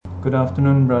Good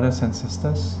afternoon, brothers and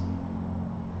sisters.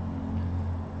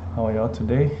 How are y'all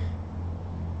today?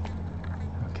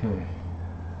 Okay.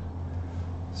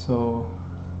 So,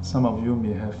 some of you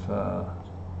may have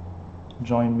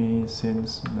joined me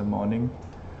since the morning.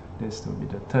 This will be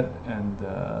the third and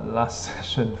last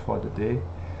session for the day.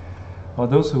 For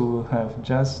those who have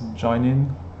just joined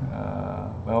in,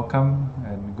 welcome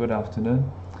and good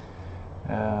afternoon.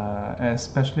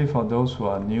 Especially for those who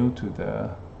are new to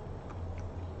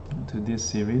this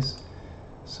series.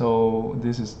 So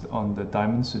this is on the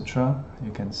Diamond Sutra.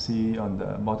 You can see on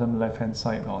the bottom left hand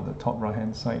side or the top right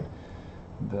hand side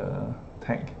the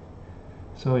tag.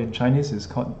 So in Chinese it's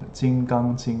called the Jing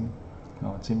Gang Jing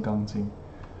or Jing Gang Jing.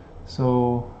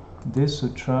 So this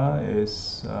sutra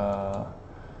is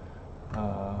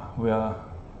we're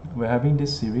having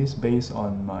this series based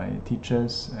on my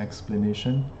teacher's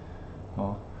explanation.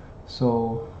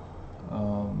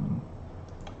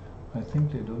 I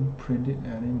think they don't print it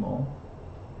anymore.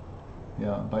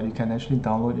 Yeah, but you can actually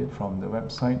download it from the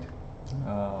website.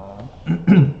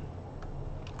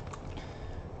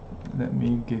 Let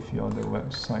me give you all the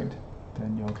website,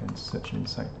 then you can search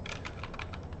inside.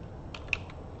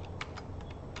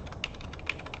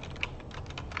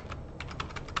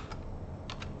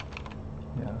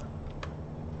 Yeah.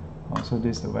 Also,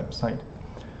 this is the website.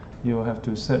 You will have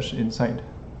to search inside.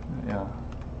 Yeah,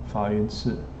 法源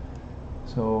寺.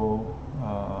 So,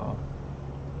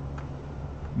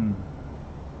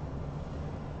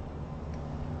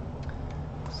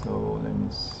 so let me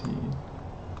see.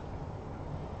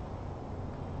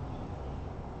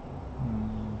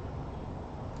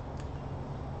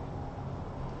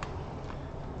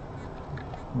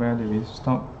 Where did we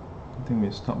stop? I think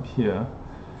we stopped here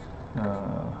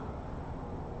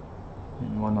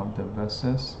in one of the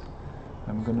verses.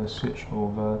 I'm going to switch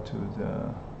over to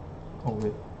the... Oh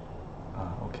wait.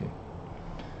 Okay.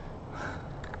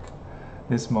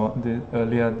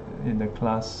 Earlier in the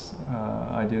class,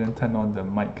 I didn't turn on the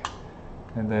mic,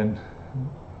 and then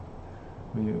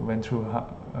we went through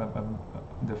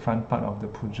the front part of the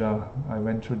puja. I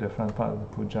went through the front part of the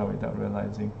puja without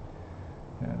realizing.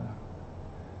 Yeah.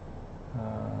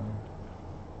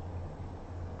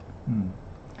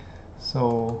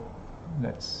 So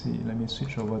let's see. Let me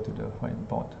switch over to the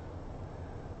whiteboard.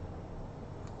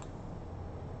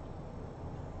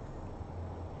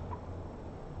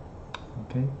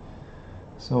 Okay,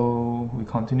 so we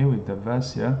continue with the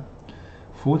verse here.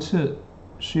 福次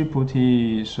须菩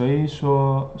提，虽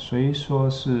说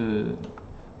是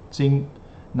经，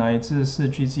乃至四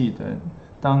句偈等，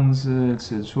当知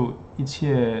此处一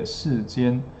切世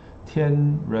间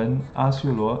天人阿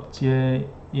修罗，皆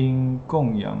应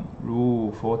供养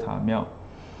如佛塔庙。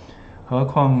何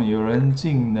况有人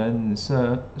竟能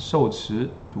受持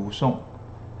读诵，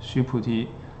须菩提，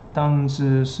当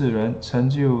知世人成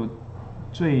就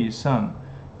最上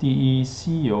第一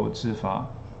稀有之法，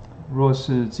若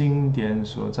是经典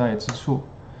所在之处，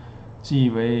即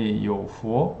为有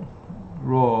佛。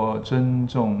若尊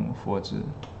重佛子。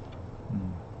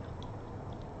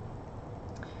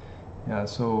Yeah,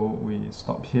 so we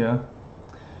stop here.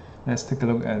 Let's take a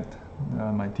look at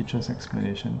my teacher's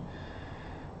explanation.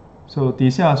 So 底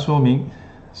下说明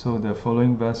so the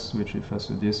following verse which refers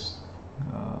to this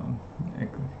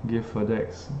give further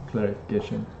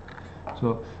clarification.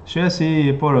 说学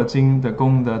习般若经的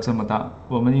功德这么大，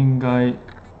我们应该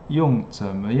用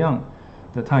怎么样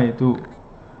的态度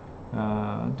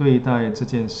对待这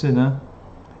件事呢？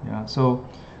 Yeah, so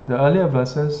the earlier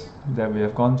verses that we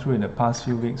have gone through in the past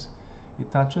few weeks, it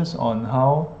touches on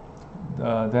how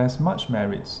there's much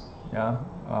merits,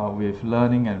 with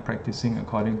learning and practicing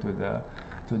according to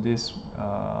this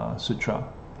sutra,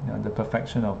 the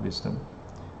perfection of wisdom.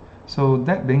 So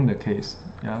that being the case,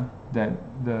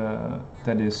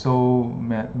 that is so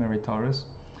meritorious,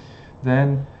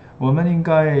 then 我们应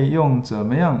该用怎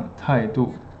么样态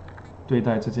度对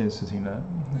待这件事情呢？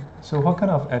 So what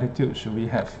kind of attitude should we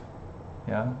have,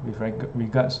 with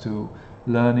regards to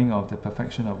learning of the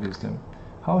perfection of wisdom?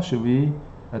 How should we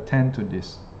attend to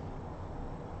this?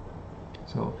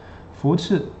 So 福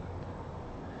次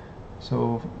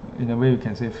so in a way you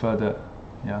can say further,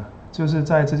 就是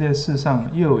在这件事上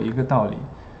又有一个道理,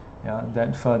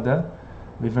 that further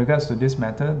with regards to this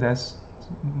matter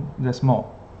there's more.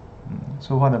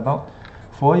 So what about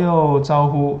佛又招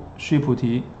呼须菩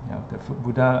提, the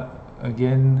Buddha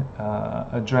again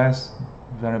addressed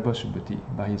Venerable Subhuti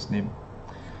by his name.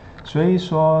 虽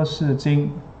说是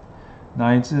经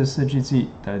乃至四句偈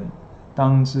等，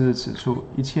当知此处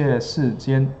一切世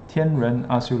间天人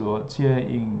阿修罗皆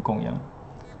应供养。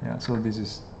So this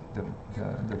is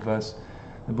the verse.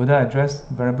 The Buddha addressed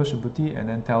Venerable Subhuti and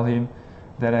then tell him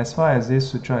that as far as this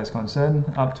sutra is concerned,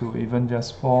 up to even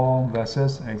just 4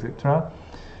 verses, etc.,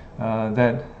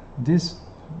 that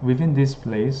within this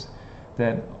place,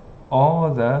 that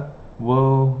all the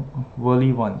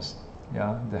worldly ones,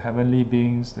 the heavenly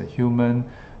beings, the human,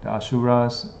 the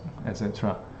asuras,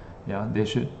 etc., they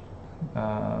should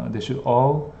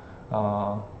all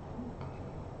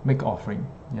make offering,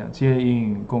 接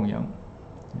应供养.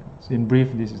 In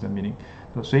brief, this is the meaning.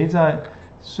 So 谁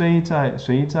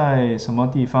在什么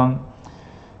地方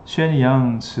宣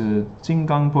扬此金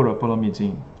刚般若波罗蜜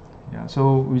经?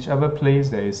 So whichever place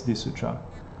there is this sutra,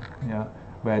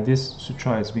 where this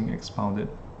sutra is being expounded.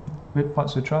 With what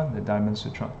sutra? The Diamond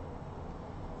Sutra.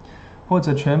 或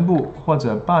者全部，或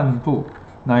者半部，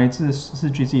乃至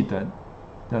四句偈等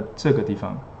的这个地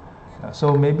方。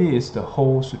So maybe it's the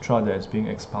whole sutra that is being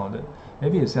expounded.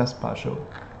 Maybe it's just partial.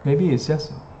 Maybe it's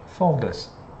just 4 verses.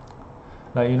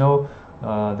 Like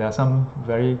there are some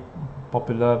very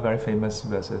popular, very famous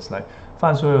verses like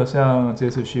凡所有相，皆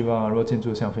是虚妄；若见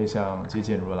诸相非相，即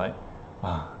见如来。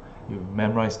You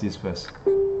memorize this verse.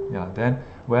 Then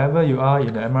wherever you are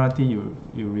in the MRT,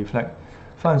 you reflect.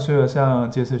 凡所有相，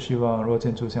皆是虚妄；若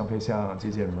见诸相非相，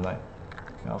即见如来。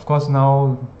Of course,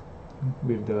 now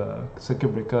with the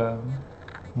circuit breaker,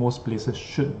 most places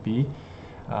should be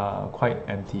quite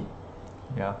empty.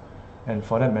 And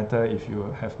for that matter, if you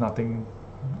have nothing,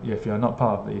 if you are not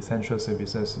part of the essential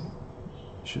services,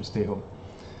 you should stay home.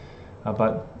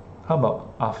 But how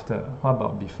about after? How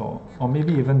about before? Or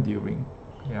maybe even during?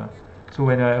 So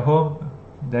when you're at home,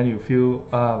 then you feel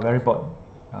very bored.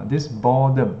 This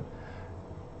boredom,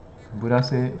 Buddha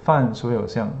say, 犯所有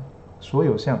相, 所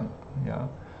有相,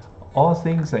 all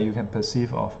things that you can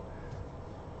perceive of,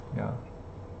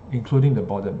 including the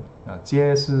boredom,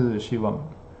 皆是虚妄,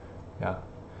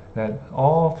 that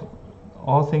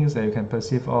all things that you can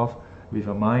perceive of with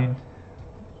your mind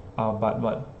are but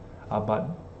what? Are but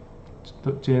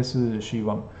皆是虚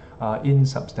妄, are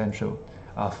insubstantial,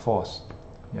 are false.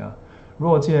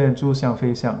 若见诸相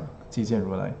非相，即见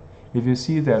如来. If you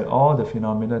see that all the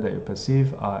phenomena that you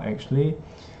perceive are actually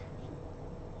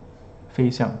非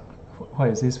相, what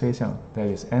is this 非相? That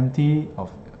is empty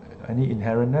of any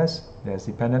inherentness, that is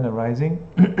dependent arising.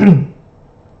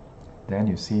 Then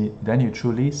you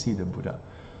truly see the Buddha.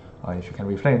 If you can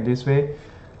reflect in this way,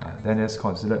 then it's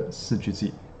considered 四句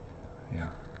偈.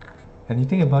 And you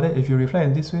think about it, if you reflect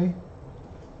in this way,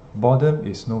 boredom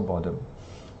is no boredom.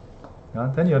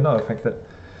 Then you're not affected.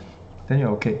 Then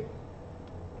you're okay.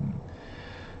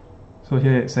 So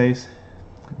here it says,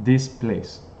 this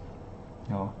place,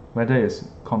 whether it's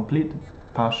complete,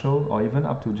 partial, or even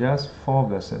up to just 4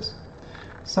 verses.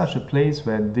 Such a place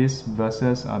where these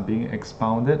verses are being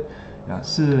expounded,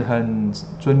 是很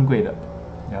尊贵的,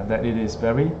 that it is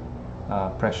very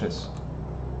precious,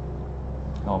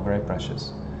 very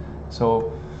precious.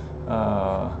 So,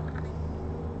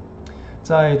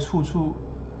 在处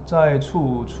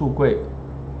处贵，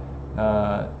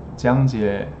讲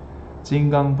解金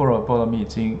刚般若波罗蜜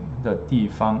经的地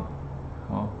方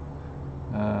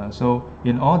，so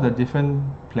in all the different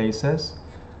places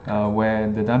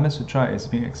where the Diamond Sutra is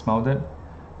being expounded,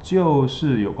 就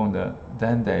是有功德,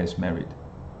 then there is merit,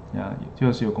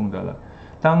 就是有功德了。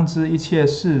当知一切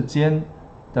世间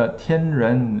的天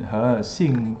人和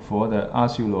信佛的阿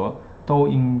修罗都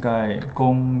应该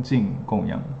恭敬供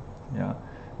养.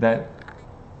 That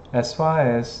as far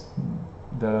as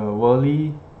the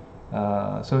worldly,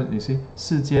 so you see,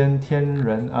 世间天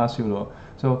人阿修罗,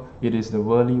 so it is the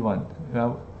worldly one.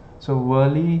 So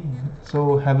worldly,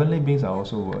 so heavenly beings are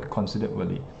also considered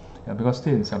worldly, because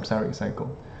still in samsaric cycle.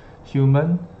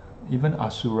 Human, even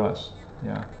asuras,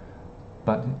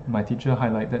 but my teacher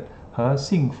highlighted 和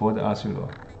信佛的阿修罗.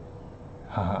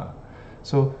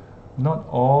 So not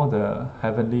all the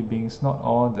heavenly beings, not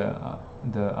all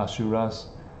the asuras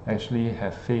actually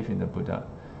have faith in the Buddha,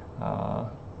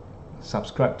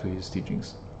 subscribe to his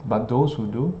teachings. But those who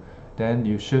do, then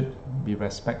you should be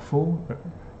respectful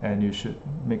and you should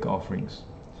make offerings.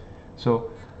 So,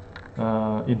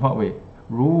 in what way?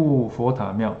 如佛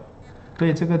塔庙，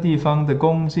对这个地方的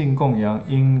恭敬供养，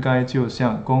应该就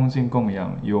像恭敬供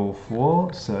养有佛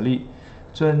舍利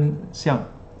尊像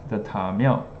的塔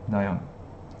庙那样。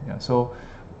So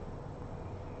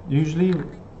usually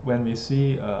when we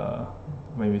see a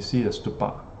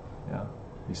stupa,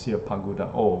 we see a pagoda,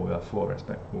 we are full of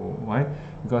respect. Why?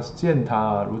 Because 见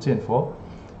塔如见佛.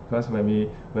 Because when we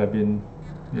have been,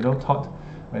 taught,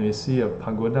 when we see a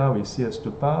pagoda, we see a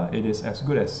stupa, it is as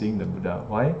good as seeing the Buddha.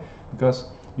 Why? Because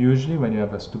usually when you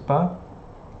have a stupa,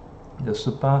 the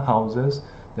stupa houses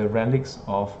the relics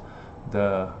of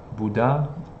the Buddha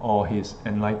or his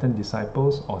enlightened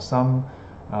disciples or some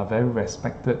very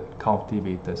respected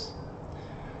cultivators.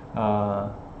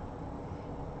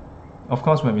 Of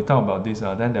course, when we talk about this,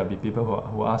 then there'll be people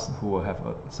who will have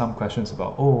some questions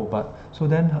about, oh, but so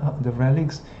then the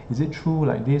relics, is it true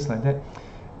like this, like that?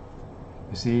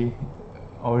 You see,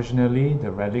 originally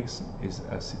the relics is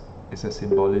a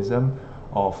symbolism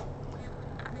of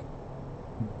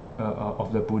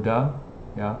the Buddha,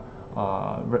 yeah,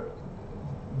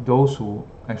 those who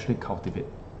actually cultivate.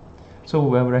 So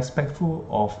we're respectful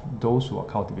of those who are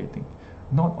cultivating,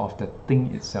 not of the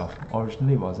thing itself.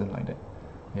 Originally, it wasn't like that,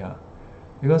 yeah.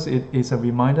 Because it is a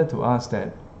reminder to us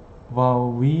that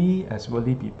while we as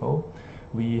worldly people,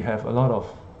 we have a lot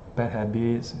of bad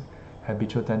habits,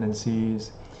 habitual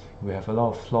tendencies, we have a lot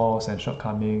of flaws and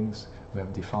shortcomings, we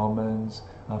have defilements,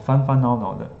 but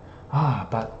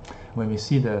when we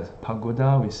see the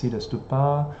pagoda, we see the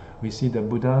stupa, we see the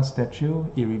Buddha statue,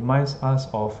 it reminds us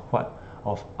of what?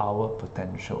 Of our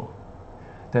potential.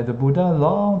 That the Buddha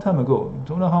long time ago,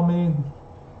 don't know how many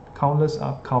countless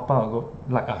kalpa ago,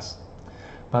 like us,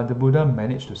 but the Buddha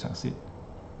managed to succeed.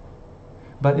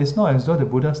 But it's not as though the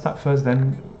Buddha start first,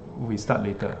 then we start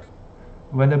later.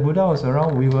 When the Buddha was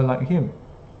around, we were like him.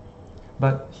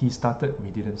 But he started,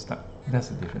 we didn't start. That's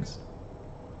the difference.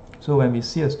 So when we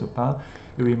see a stupa,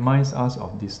 it reminds us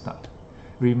of this start.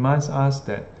 It reminds us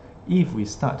that if we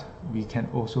start, we can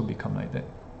also become like that.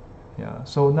 Yeah.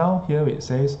 So now here it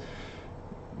says,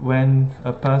 when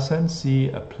a person see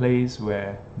a place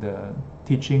where the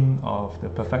teaching of the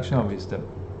perfection of wisdom,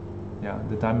 yeah,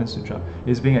 the Diamond Sutra,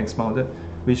 is being expounded,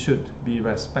 we should be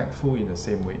respectful in the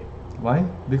same way. Why?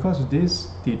 Because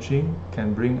this teaching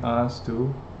can bring us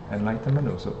to enlightenment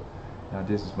also. Yeah,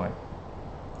 this is why.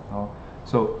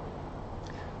 So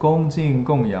恭敬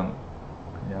供养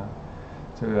yeah,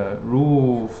 这个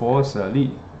如佛舍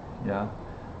利 yeah,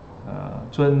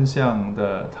 尊像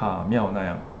的塔庙那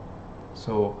样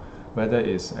So whether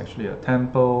it's actually a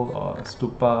temple or a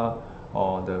stupa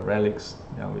or the relics,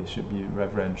 yeah, we should be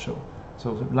reverential.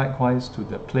 So likewise to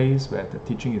the place where the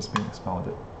teaching is being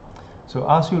expounded. So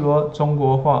阿修罗中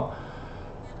国话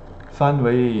翻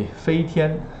为飞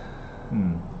天，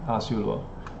阿修罗。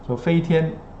So 飞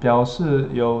天表示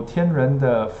有天人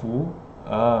的福，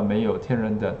而没有天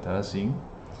人的德行。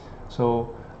So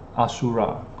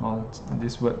Asura,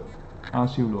 this word 阿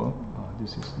修罗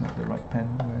this is not the right pen.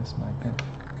 Where's my pen?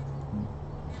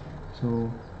 So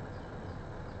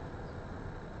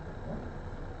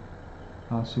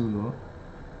阿修罗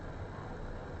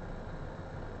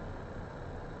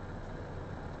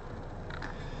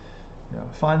yeah,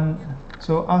 翻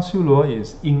so 阿修罗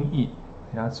is 音译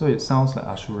yeah, so it sounds like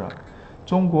Ashura.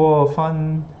 中国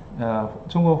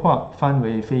话翻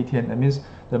为飞天 that means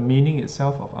the meaning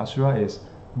itself of Ashura is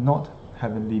not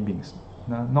heavenly beings,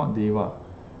 not Deva.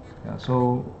 Yeah,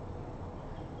 so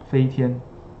飞天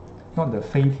not the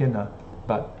飞天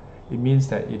but it means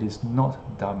that it is not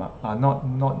Dharma,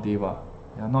 not Deva,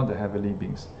 yeah, not the heavenly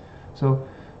beings. So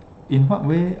in what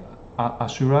way are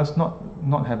Asuras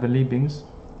not heavenly beings?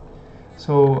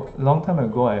 So long time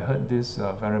ago I heard this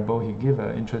venerable, he gave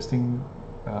an interesting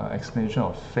explanation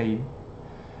of 非.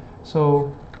 So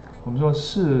我们说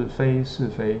是非是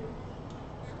非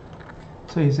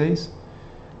So he says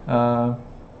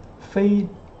非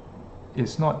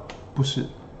is not 不是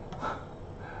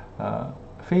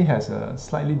非 has a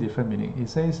slightly different meaning. He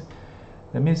says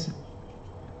that means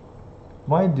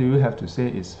why do you have to say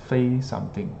it's 非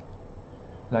something?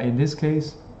 Like in this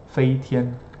case 飞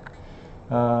天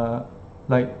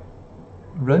like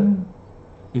人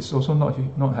is also not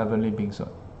heavenly beings,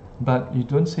 but you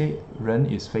don't say 人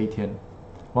is 飞天.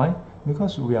 Why?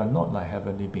 Because we are not like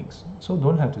heavenly beings. So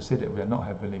don't have to say that we are not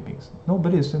heavenly beings.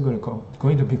 Nobody is still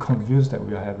going to be confused that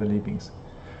we are heavenly beings.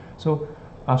 So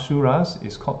Asuras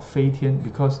is called 飞天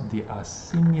because they are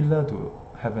similar to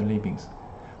heavenly beings,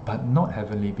 but not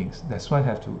heavenly beings. That's why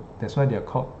they are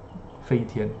called 飞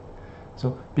天.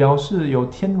 So 表示有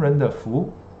天人的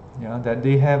福 yeah, that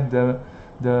they have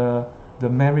the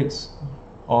merits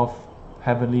of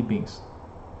heavenly beings.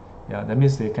 Yeah, that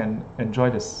means they can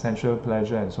enjoy the sensual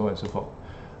pleasure and so on and so forth.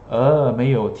 而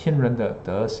没有天人的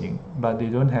德行 but they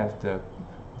don't have the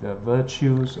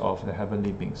virtues of the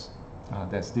heavenly beings.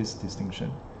 There's this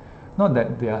distinction. Not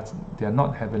that they are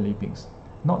not heavenly beings.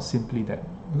 Not simply that.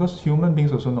 Because human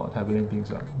beings also not heavenly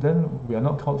beings. Then we are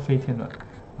not called 飞天.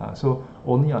 So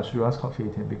only Asuras called 飞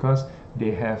天 because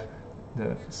they have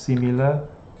the similar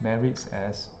merits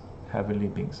as heavenly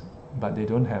beings, but they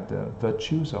don't have the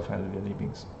virtues of heavenly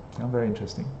beings. Very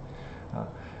interesting.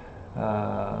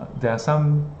 There are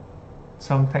some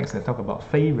texts that talk about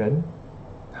非人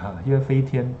here 飞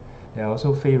天 there are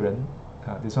also 非人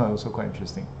this one is also quite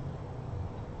interesting.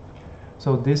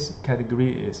 So this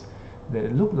category is, they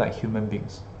look like human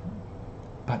beings,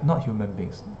 but not human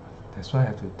beings. That's why I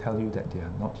have to tell you that they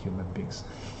are not human beings.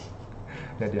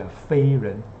 That they are 非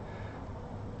人,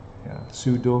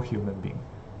 pseudo human being.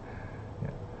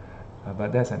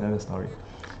 But that's another story.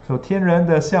 So 天人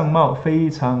的相貌非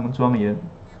常庄严.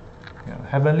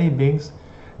 Heavenly beings,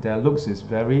 their looks is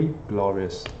very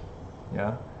glorious.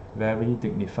 Very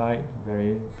dignified,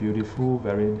 very beautiful,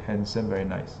 very handsome, very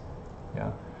nice.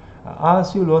 阿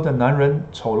修罗的男人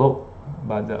丑陋,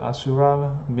 but the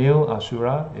Asura, male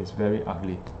Asura is very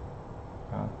ugly.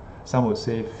 Some would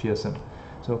say fearsome.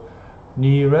 So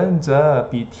女人则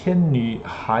比天女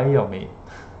还要美.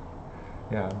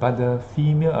 But the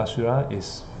female Asura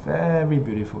is very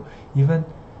beautiful, even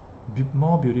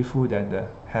more beautiful than the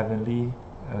heavenly,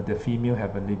 the female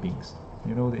heavenly beings.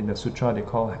 You know, in the sutra they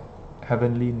call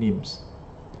heavenly nymphs.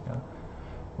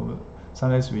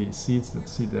 Sometimes we see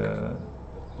the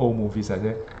old movies like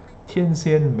that, 天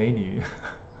仙美女.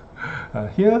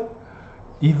 Here,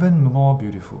 even more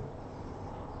beautiful.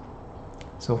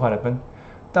 So what happened?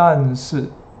 但是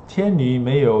天女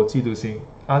没有嫉妒心，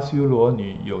阿修罗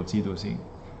女有嫉妒心。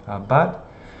But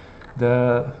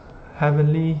the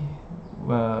heavenly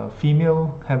female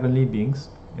heavenly beings,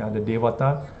 the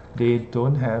Devata, they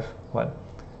don't have what?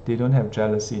 They don't have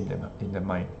jealousy in their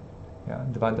mind.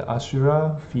 But the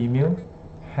Asura female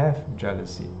have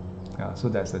jealousy. So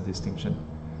that's the distinction.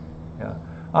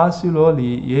 阿修罗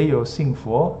里也有信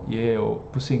佛，也有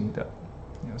不信的。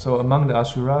So among the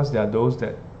Asuras, there are those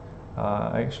that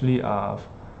actually are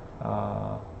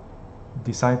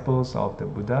disciples of the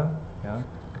Buddha.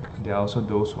 There are also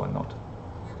those who are not.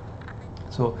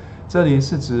 So 这里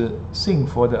是指信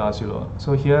佛的阿修罗.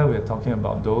 So here we are talking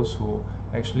about those who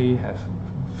actually have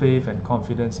faith and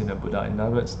confidence in the Buddha. In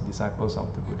other words, disciples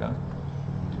of the Buddha.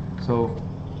 So,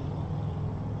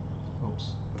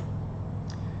 oops.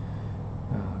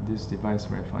 This device is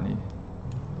very funny.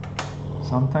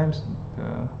 Sometimes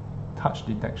the touch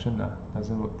detection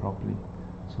doesn't work properly,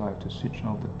 so I have to switch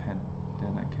off the pen,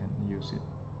 then I can use it.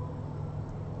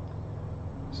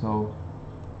 So,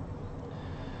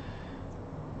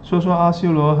 说说阿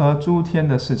修罗和诸天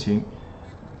的事情.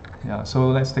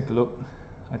 So let's take a look.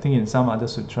 I think in some other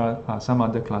sutra, some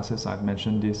other classes I've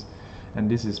mentioned this, and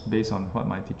this is based on what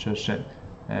my teacher shared,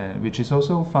 which is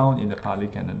also found in the Pali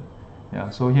Canon.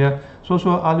 So here, 说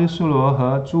说阿修罗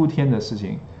和诸天的事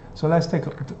情. So let's take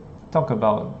a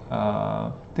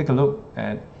look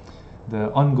at the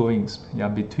ongoings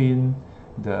between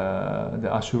the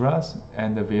Asuras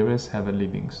and the various heavenly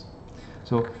beings.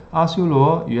 So 阿修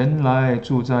罗原来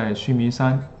住在须弥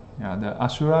山. The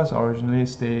Asuras originally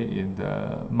stay in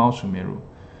the Mount Sumeru.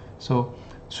 So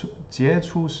劫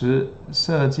初时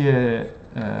色界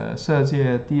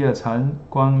第二禅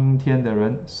光明天的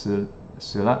人死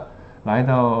了，来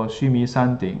到须弥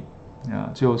山顶，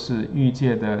就是欲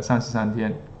界的33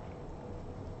天。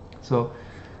So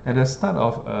at the start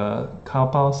of a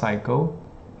Kalpa cycle,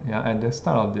 at the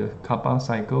start of the Kalpa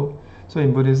cycle, so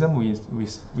in Buddhism we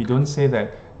don't say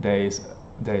that there is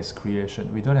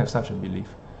creation. We don't have such a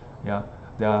belief. There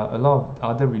are a lot of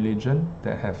other religions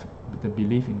that have the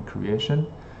belief in creation.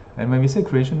 And when we say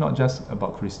creation, not just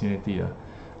about Christianity.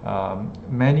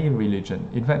 Many religions,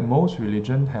 in fact most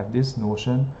religions have this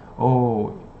notion,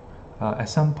 at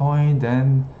some point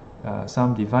then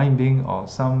some divine being or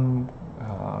some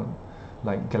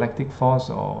like galactic force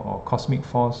or cosmic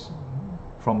force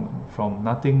from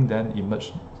nothing then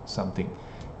emerged something.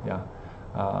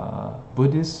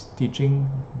 Buddhist teaching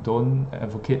don't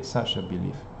advocate such a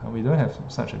belief. We don't have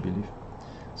such a belief.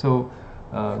 So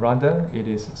rather it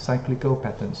is cyclical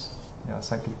patterns.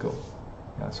 Cyclical.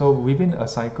 So within a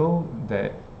cycle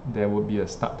there would be a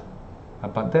start,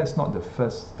 but that's not the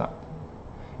first start.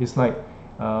 It's like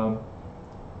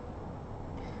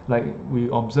we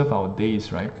observe our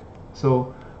days, right?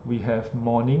 So we have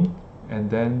morning, and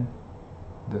then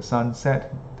the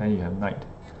sunset, then you have night.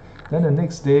 Then the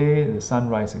next day, the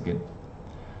sunrise again.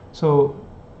 So,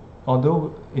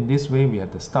 although in this way we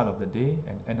have the start of the day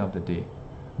and end of the day,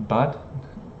 but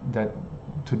that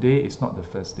today is not the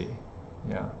first day.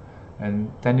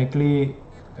 And technically,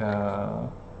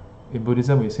 in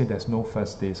Buddhism we say there's no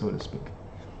first day, so to speak.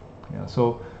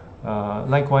 So,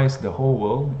 likewise, the whole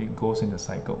world, it goes in a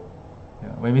cycle.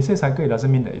 When we say cycle, it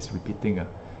doesn't mean that it's repeating.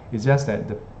 It's just that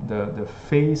the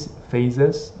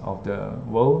phases of the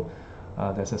world,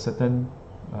 there's a certain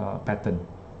pattern.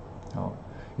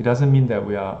 It doesn't mean that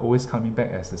we are always coming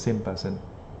back as the same person.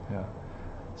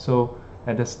 So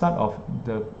at the start of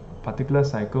the particular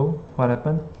cycle, what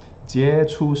happened? 劫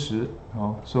初时.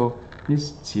 So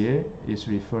this 劫 is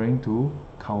referring to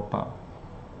Kalpa.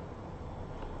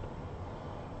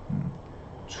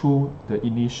 through the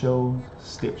initial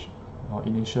stage or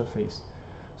initial phase.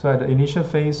 So at the initial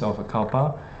phase of a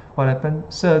kalpa, what happened?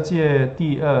 色界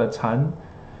第二禅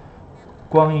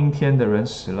光阴天的人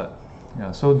死了。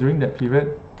Yeah, so during that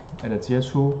period, at the 接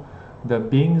触, the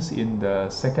beings in the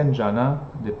second jhana,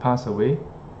 they pass away,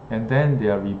 and then they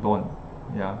are reborn.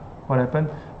 Yeah, what happened?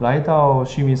 来到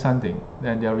须弥山顶,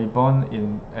 and they are reborn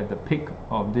at the peak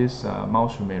of this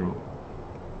Mount Sumeru.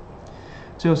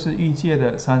 就是欲界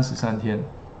的33天.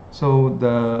 So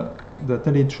the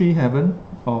 33 heaven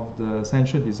of the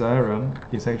central desire realm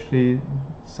is actually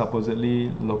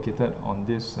supposedly located on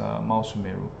this Mount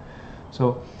Sumeru.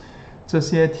 So 这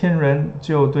些天人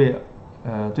就对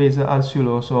这阿修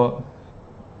罗说，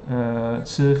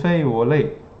此非我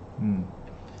类。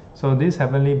So these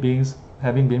heavenly beings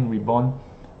having been reborn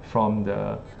from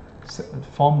the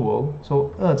form world.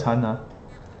 So 二禅呢，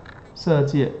色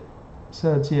界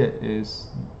is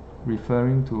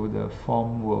referring to the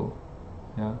form world.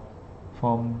 Yeah,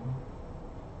 form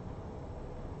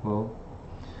world.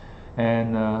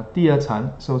 And 第二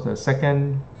禅, so the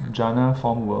second jhana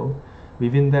form world.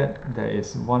 Within that, there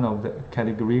is one of the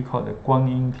category called the Guan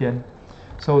Yin Tian.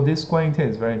 So this Guan Yin Tian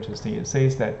is very interesting. It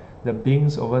says that the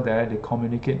beings over there, they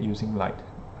communicate using light,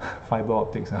 fiber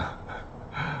optics.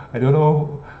 I don't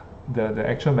know the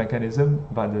actual mechanism,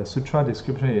 but the sutra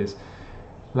description is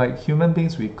like human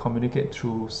beings, we communicate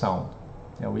through sound.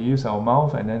 Yeah, we use our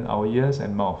mouth and then our ears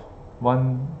and mouth.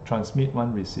 One transmit,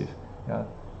 one receive. Yeah,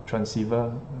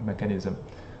 transceiver mechanism.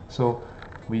 So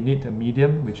we need a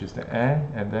medium, which is the air,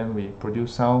 and then we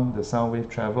produce sound. The sound wave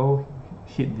travel,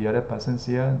 hit the other person's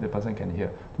ear, the person can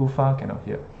hear. Too far, cannot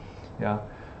hear. Yeah,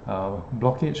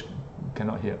 blockage,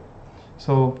 cannot hear.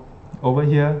 So over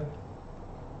here,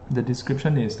 the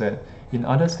description is that in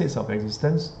other states of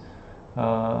existence,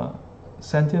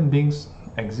 sentient beings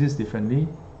exist differently,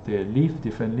 they live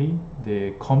differently,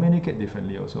 they communicate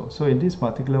differently also. So in this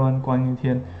particular one, Guan Yin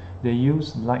Tian, they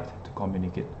use light to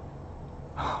communicate.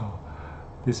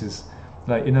 This is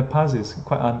like in the past is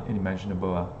quite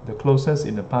unimaginable. The closest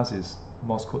in the past is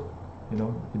Morse code. You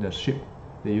know, in the ship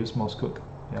they use Morse code.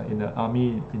 Yeah, in the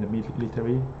army, in the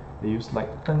military, they use light.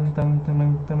 Dun, dun, dun,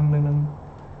 dun, dun, dun, dun.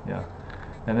 Yeah,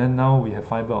 and then now we have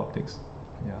fiber optics.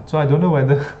 Yeah, so I don't know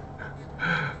whether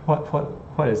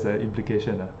what is the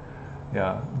implication.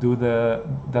 Yeah,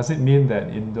 does it mean that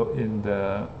in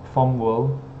the form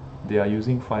world they are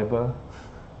using fiber?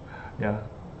 Yeah.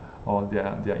 Or they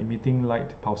are emitting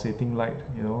light, pulsating light,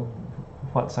 you know,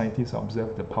 what scientists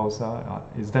observe the pulsar,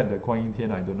 is that the Guan Yin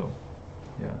Tian? I don't know.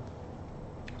 Yeah.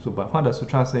 So, but what the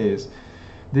sutra says is,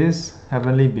 these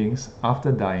heavenly beings,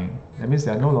 after dying, that means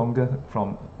they are no longer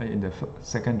from in the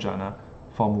second jhana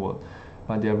form world,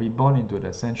 but they are reborn into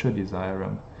the central desire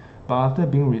realm. But after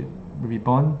being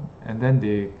reborn, and then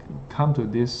they come to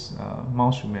this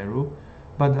Mount Sumeru,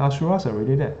 but the asuras are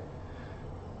already there.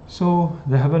 So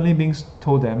the heavenly beings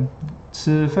told them,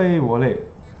 此非我类.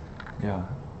 Yeah,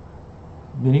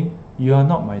 meaning you are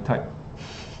not my type.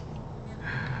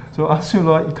 So 阿修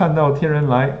罗一看到天人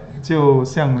来，就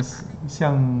向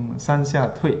山下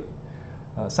退。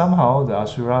Somehow the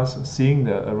asuras, seeing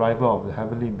the arrival of the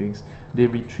heavenly beings, they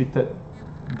retreated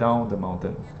down the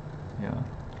mountain. Yeah,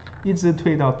 一直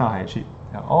退到大海去。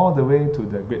Yeah, all the way to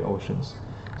the great oceans.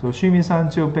 So 须弥山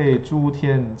就被诸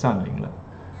天占领了。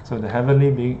So the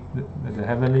heavenly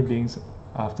beings,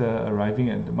 after arriving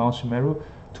at the Mount Sumeru,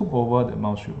 took over the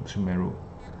Mount Sumeru.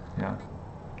 Yeah.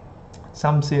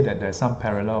 Some say that there's some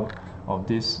parallel of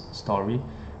this story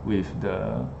with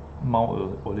the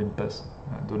Mount Olympus.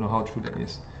 I don't know how true that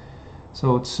is.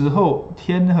 So 此后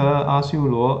天和阿修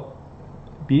罗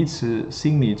彼此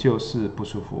心里就是不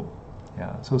舒服.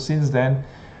 Yeah. So since then,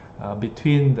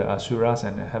 between the asuras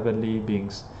and the heavenly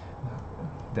beings,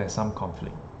 there's some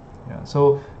conflict. Yeah,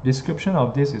 so description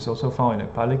of this is also found in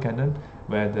the Pali Canon,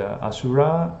 where the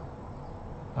asura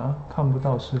看不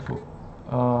到师父.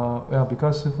 Well,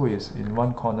 because 师父 is in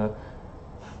one corner.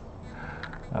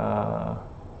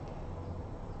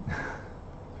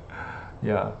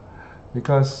 Yeah,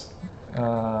 because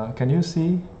can you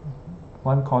see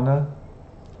one corner?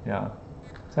 Yeah,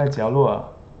 在角落啊.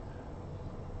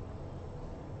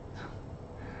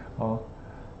 Oh.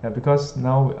 Yeah, because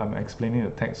now I'm explaining the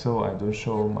text, so I don't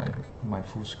show my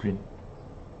full screen.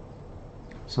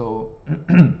 So,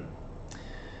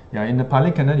 yeah, in the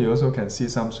Pali Canon, you also can see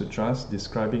some sutras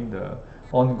describing the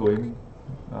ongoing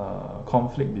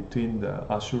conflict between the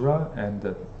asura and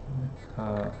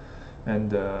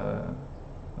the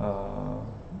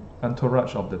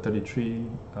entourage of the 33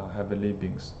 heavenly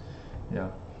beings. Yeah,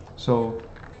 so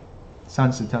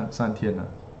 33天呢。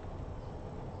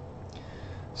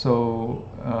So,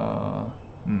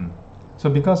 So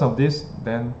because of this,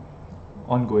 then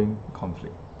ongoing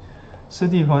conflict. 释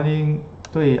地观音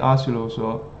对阿修罗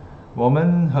说：“我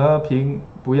们和平，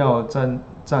不要战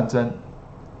争。”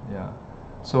 Yeah.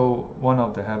 So one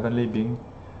of the heavenly being,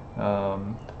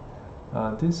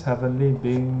 this heavenly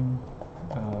being,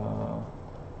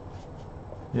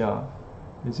 yeah,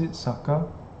 is it Saka?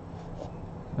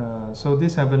 So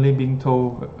this heavenly being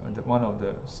told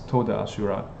told the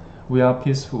Asura, we are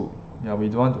peaceful. Yeah, we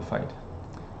don't want to fight.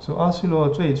 So 阿修罗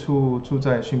最初住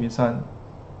在须弥山，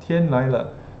天来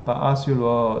了，把阿修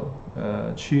罗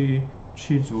驱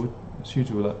逐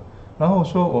了，然后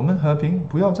说我们和平，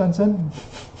不要战争。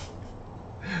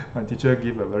My teacher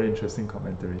gave a very interesting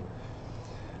commentary.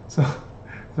 So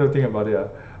think about it.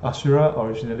 Ashura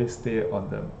originally stayed on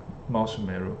the Mount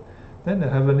Sumeru. Then the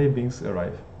heavenly beings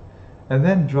arrive, and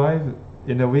then drive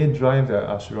the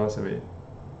Asuras away.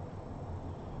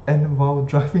 And while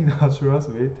driving the Asuras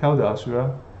away, tell the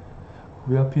Asura,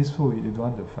 we are peaceful, we don't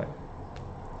want to fight.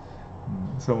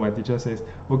 So my teacher says,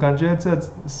 我感觉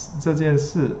这件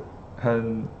事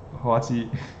很滑稽。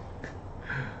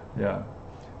Yeah.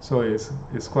 So it's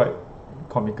quite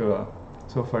comical,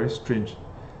 so very strange.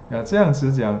 这样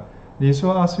子讲，你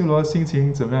说阿修罗心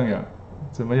情怎么样？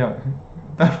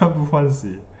当然不欢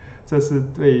喜，这是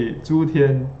对诸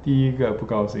天第一个不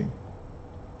高兴。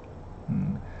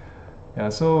Yeah,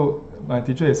 so my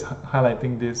teacher is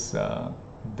highlighting this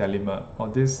dilemma or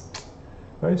this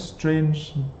very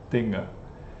strange thing.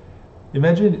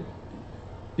 Imagine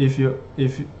if you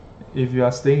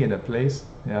are staying in a place,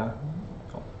 yeah.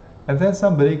 And then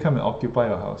somebody come and occupy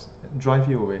your house, drive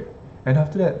you away, and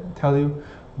after that tell you,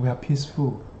 we are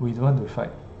peaceful, we don't want to fight.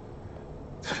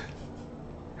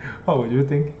 What would you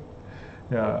think?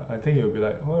 Yeah, I think you'll be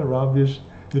like, what rubbish.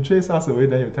 You chase us away,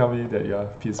 then you tell me that you are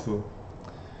peaceful.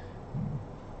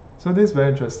 So this is very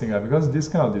interesting because this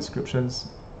kind of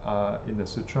descriptions are in the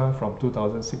sutra from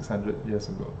 2,600 years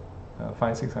ago,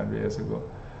 500-600 years ago.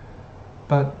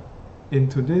 But in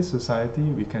today's society,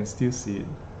 we can still see it.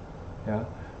 Yeah.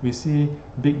 We see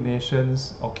big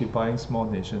nations occupying small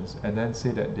nations and then say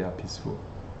that they are peaceful.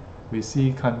 We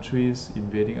see countries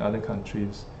invading other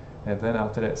countries and then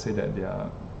after that say that they are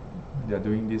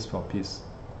doing this for peace.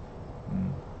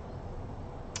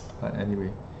 But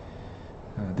anyway,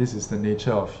 this is the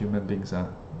nature of human beings.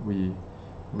 We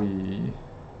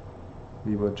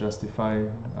will justify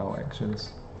our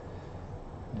actions.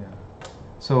 Yeah.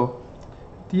 So,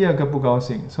 第二个不高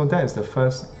兴. So that is the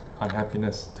first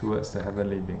unhappiness towards the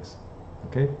heavenly beings.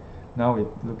 Okay, now we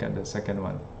look at the second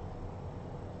one.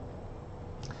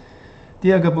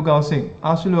 第二个不高兴，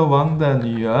阿修罗王的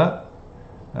女儿，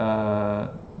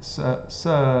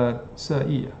色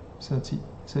意，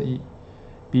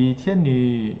比天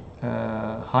女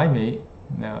还美。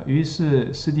于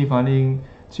是释地梵音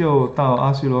就到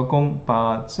阿修罗宫，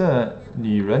把这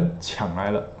女人抢来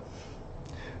了，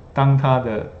当他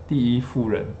的第一夫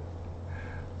人。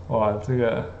哇，这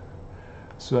个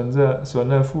损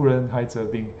了夫人还折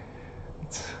兵。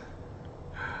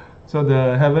So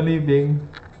the heavenly being,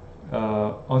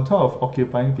 on top of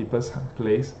occupying people's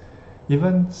place,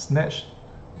 even snatched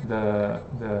the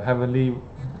heavenly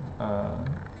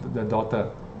the daughter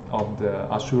of the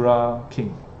Ashura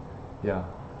king. Yeah.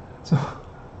 So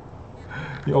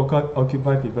you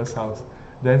occupy people's house,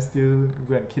 then still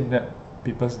go and kidnap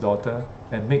people's daughter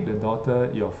and make the daughter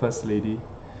your first lady.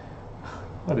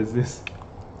 What is this?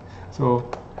 So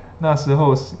那时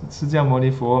候释迦牟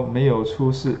尼佛没有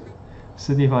出世，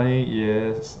释地梵音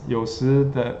也有时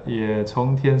的也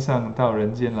从天上到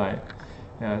人间来，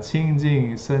亲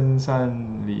近深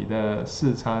山里的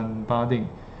四禅八定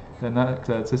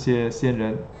的这些仙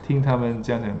人，听他们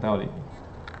讲道理。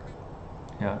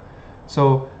Yeah,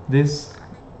 so this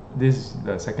is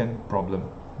the second problem.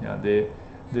 Yeah,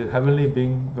 the heavenly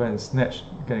being go and snatch,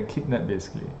 can kidnap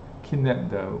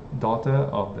the daughter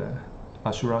of the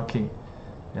Ashura king.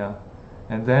 Yeah,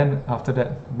 and then after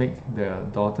that make the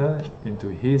daughter into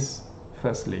his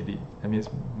first lady. That means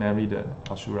marry the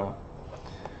Ashura.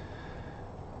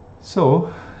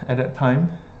 So at that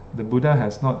time, the Buddha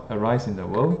has not arisen in the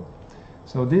world.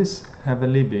 So this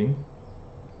heavenly being,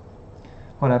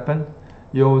 what happened?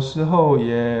 有时候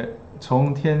也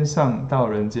从天上到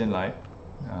人间来。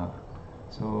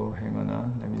So hang on,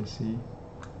 let me see.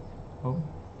 Oh,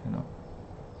 cannot.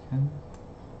 Can?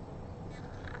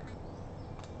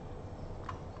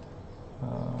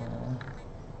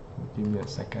 Give me a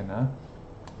second.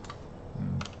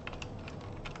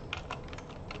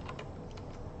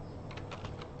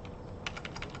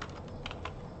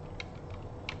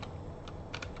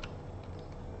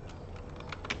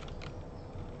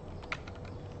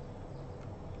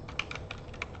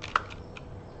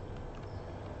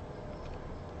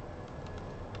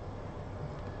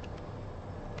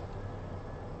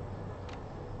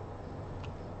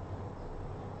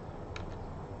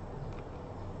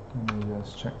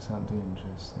 Let's check something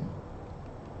interesting.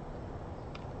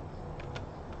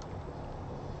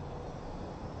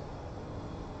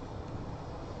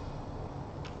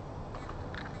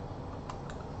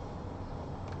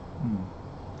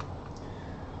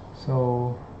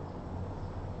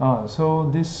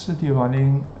 So this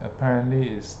Sitihuaning apparently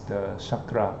is the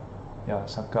chakra, yeah,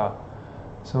 Saka.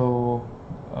 So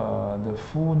the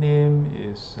full name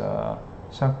is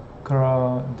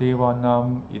Chakra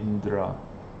Devanam Indra,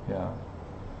 yeah.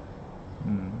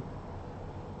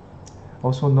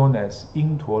 Also known as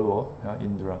Yin Tuoluo,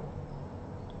 Indra,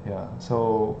 yeah.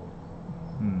 So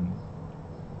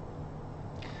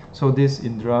this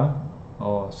Indra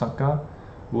or Saka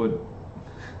would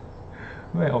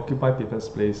occupy people's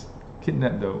place,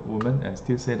 kidnap the woman, and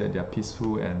still say that they are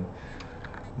peaceful and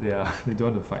they don't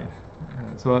want to fight.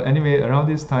 So anyway, around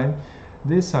this time,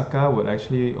 this Saka would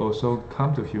actually also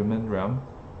come to human realm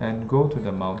and go to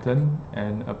the mountain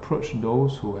and approach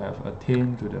those who have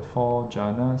attained to the 4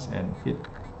 jhanas and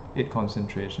 8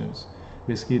 concentrations.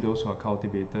 Basically, those who are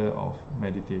cultivator of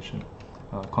meditation,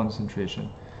 concentration.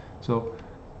 So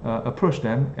approach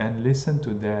them and listen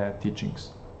to their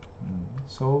teachings.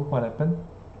 So what happened?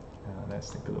 Let's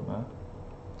take a look.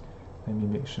 Let me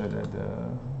make sure that the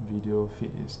video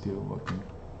feed is still working.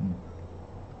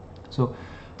 So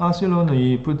阿修罗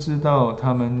女不知道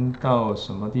他们到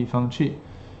什么地方去，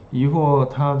疑惑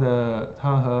他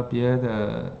和别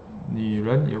的女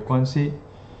人有关系。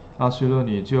阿修罗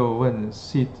女就问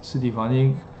释地梵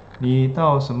音：“你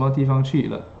到什么地方去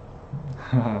了？”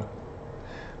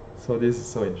 So this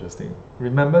is so interesting.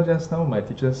 Remember just now my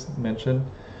teachers mentioned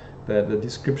that the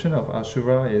description of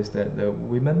Ashura is that the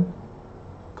women,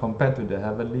 compared to the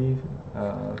heavenly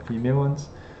female ones,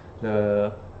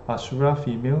 the Ashura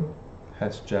female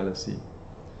has jealousy.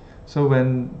 So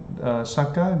when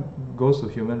Saka goes to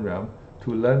human realm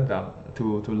to learn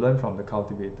to learn from the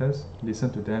cultivators,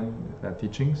 listen to them, their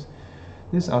teachings,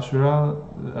 this Ashura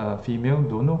female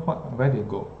don't know where they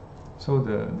go. So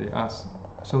they ask.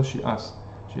 So she asked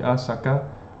Saka,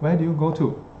 "Where do you go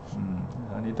to?"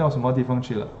 你到什么地方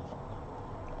去了？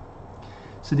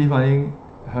释地梵音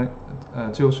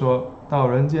就说到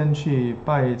人间去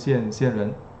拜见仙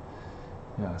人。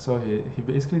Yeah, so he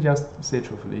basically just said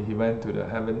truthfully, he went to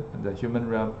the human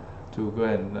realm to go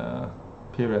and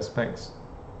pay respects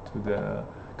to the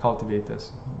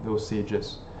cultivators, those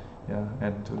sages, yeah,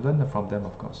 and to learn from them,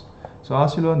 of course. So 阿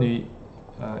修罗女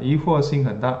疑惑心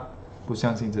很大，不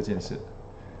相信这件事。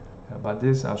But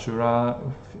this Ashura,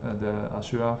 the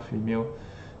Ashura female,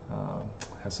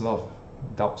 has a lot of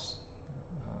doubts,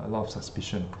 a lot of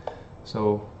suspicion.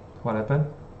 So what happened?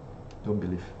 Don't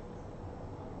believe.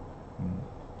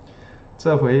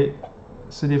 这回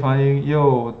释地梵音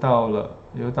又到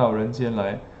人间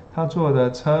来，他坐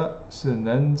的车是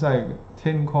能在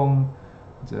天空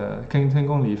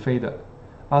里飞的。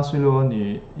阿修罗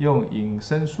女用隐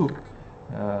身术，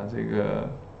这个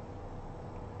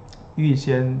预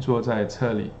先坐在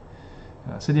车里。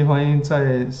释地梵音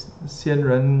在仙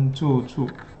人住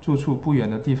处不远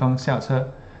的地方下车，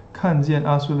看见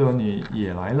阿修罗女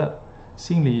也来了，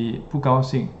心里不高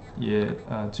兴，也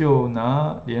就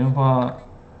拿莲花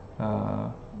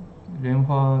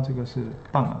这个是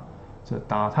棒啊，这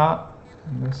打他，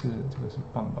应该是这个是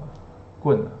棒吧，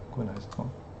棍还是棒？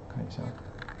看一下，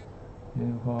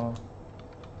莲花，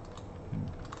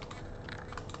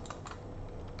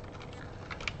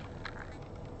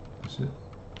不是，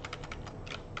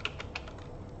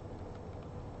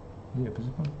也不是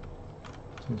棒，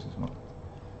这个是什么？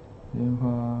莲花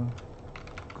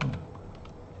棍。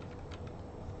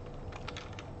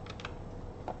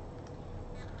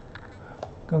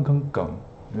梗，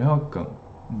莲花梗，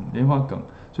莲花梗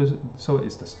就是 so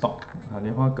is the stop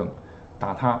莲花梗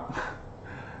打他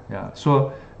呀，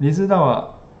说你知道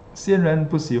啊，仙人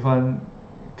不喜欢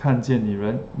看见女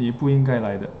人，你不应该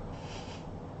来的。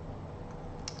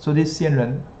So this 仙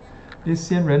人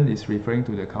is referring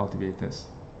to the cultivators,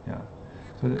 yeah.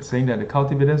 So saying that the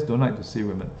cultivators don't like to see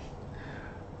women,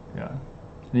 yeah.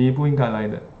 你不应该来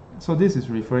的。So this is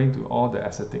referring to all the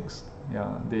ascetics, yeah.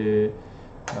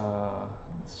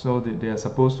 So they are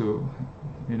supposed to,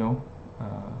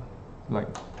 like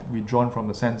withdrawn from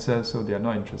the senses, so they are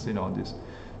not interested in all this.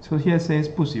 So here says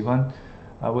不喜欢,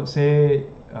 I would say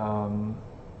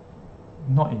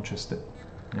not interested,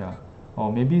 yeah.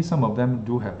 Or maybe some of them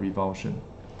do have revulsion,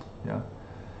 yeah.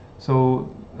 So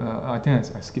I think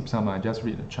I skipped some. I just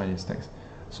read the Chinese text.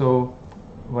 So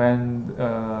when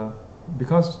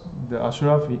because the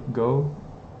Ashura girl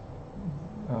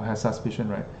has suspicion,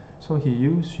 right? So she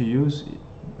used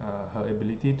her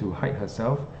ability to hide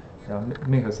herself,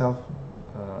 make herself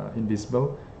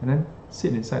invisible, and then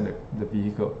sit inside the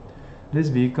vehicle. This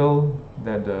vehicle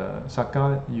that the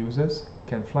Saka uses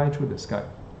can fly through the sky.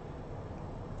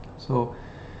 So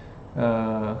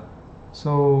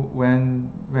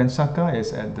when Saka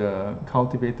is at the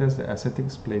cultivators, the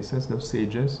ascetics places, those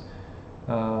sages,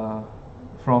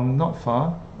 from not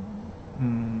far,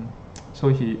 so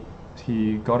he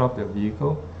got off the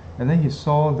vehicle, and then he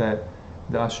saw that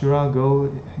the Ashura girl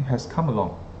has come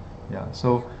along. Yeah,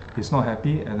 so he's not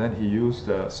happy, and then he used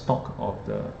the stalk of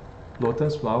the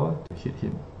lotus flower to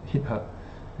hit her,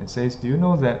 and says, "Do you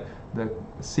know that the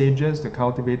sages, the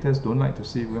cultivators, don't like to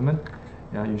see women?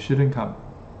 Yeah, you shouldn't come."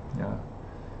 Yeah,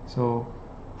 so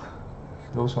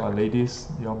those who are ladies,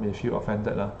 you all may feel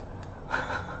offended, lah.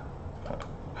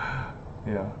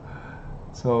 Yeah,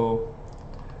 so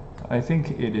I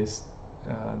think it is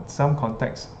some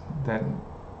context that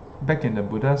back in the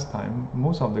Buddha's time,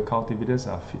 most of the cultivators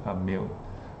are male.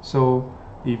 So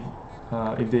if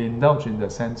they indulge in the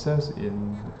senses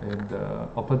in the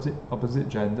opposite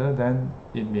gender, then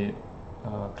it may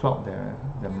cloud their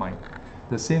mind.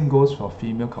 The same goes for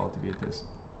female cultivators.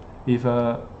 If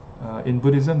in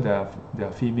Buddhism there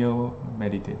are female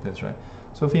meditators, right?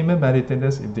 So female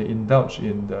meditators, if they indulge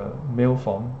in the male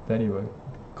form, then it will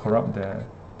corrupt their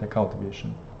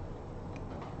cultivation.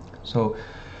 So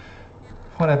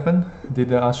what happened? Did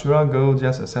the Ashura girl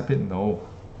just accept it? No.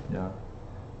 Yeah.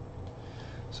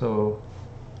 So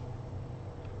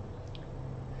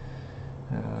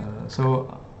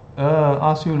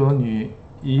阿修罗女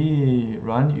以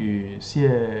软语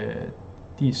谢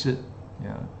帝释.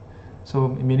 Yeah. So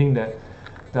meaning that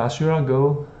the Ashura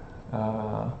girl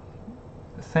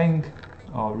thank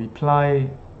or reply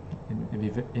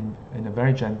in a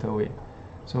very gentle way.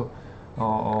 So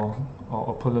or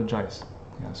apologize.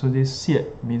 Yeah. So this 谢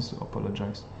means to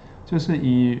apologize. 就是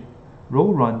以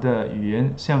柔软的语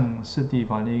言向释地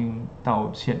梵音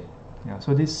道歉. Yeah.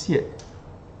 So this 谢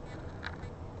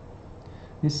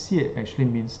actually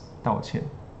means 道歉.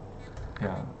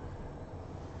 Yeah.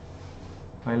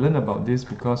 I learned about this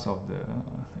because of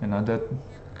another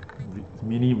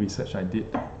mini research I did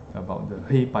about the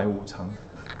黑白无常.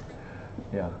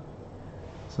 Yeah.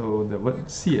 So the word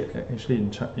谢 actually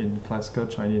in classical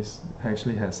Chinese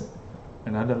actually has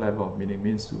another level of meaning,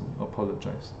 means to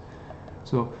apologize.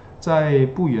 So 在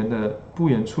不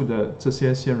远处的这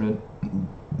些仙人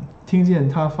听见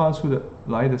他发出的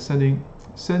来的声音，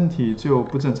身体就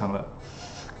不正常了。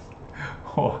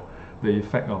The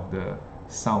effect of the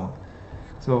sound.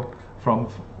 So from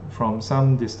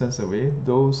some distance away,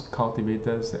 those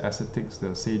cultivators, the ascetics,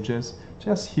 the sages,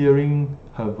 just hearing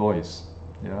her voice,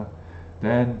 yeah,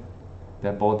 then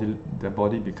their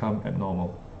body become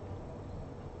abnormal.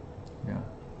 Yeah.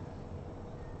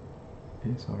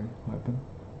 Okay, sorry, what happened?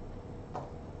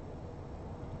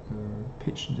 The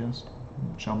page just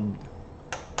jumped.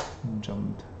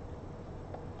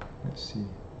 Let's see,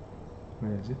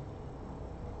 where is it?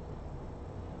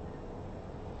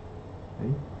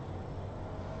 Okay.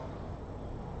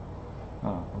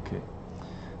 Okay.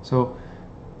 So,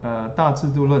 大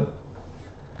智度论.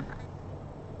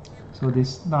 So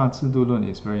this 大智度论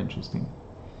is very interesting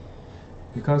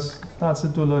because 大智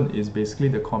度论 is basically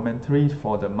the commentary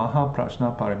for the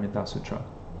Mahaprajnaparamita Sutra.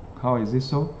 How is this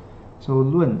so? So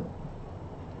论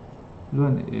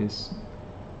is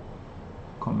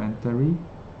commentary.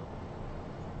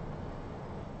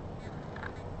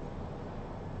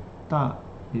 大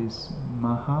is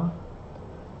Maha.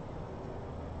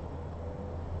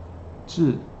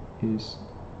 智 is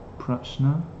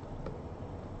Prajna.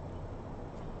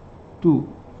 度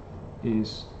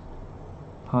is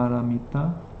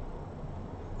Paramita.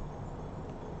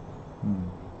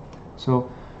 So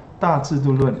大智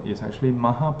度论 is actually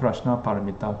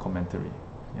Mahaprajnaparamita commentary.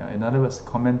 Yeah, in other words,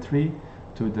 commentary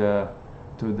to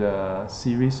the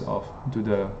series of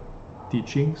the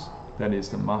teachings that is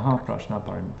the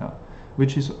Mahaprajnaparamita,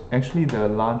 which is actually the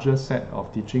larger set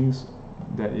of teachings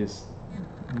that is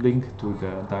linked to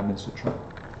the Diamond Sutra.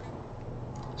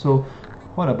 So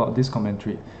what about this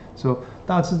commentary? So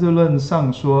大智度论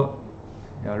上说，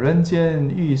人间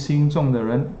欲心重的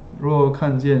人，若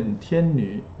看见天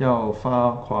女，要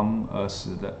发狂而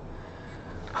死的。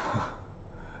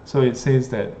So it says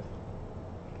that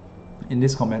in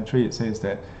this commentary, it says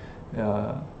that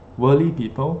worldly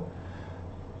people,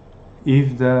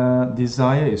 if the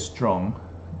desire is strong,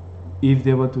 if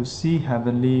they were to see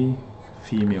heavenly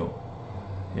female,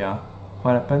 yeah,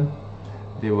 what happened?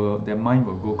 Their mind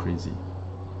will go crazy.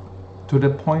 To the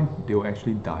point they will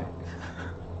actually die.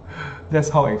 That's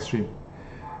how extreme.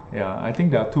 Yeah, I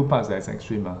think there are two parts that's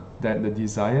extreme. That the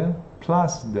desire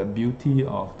plus the beauty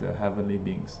of the heavenly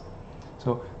beings.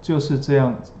 So 就是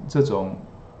这种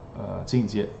境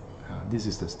界，this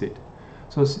is the state.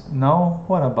 So now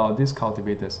what about these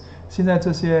cultivators? 现在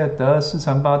这些得四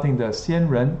禅八定的仙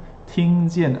人听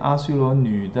见阿修罗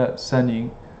女的声音，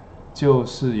就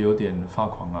是有点发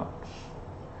狂啊。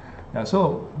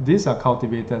So these are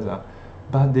cultivators,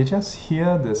 but they just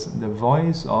hear the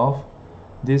voice of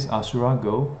this Asura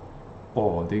girl,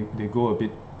 or they go a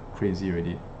bit crazy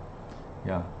already.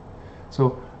 Yeah.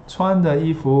 So 穿的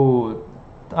衣服、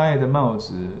戴的帽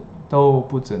子都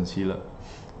不整齐了。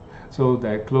So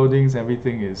their clothing,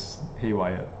 everything is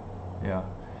haywire. Yeah.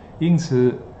 因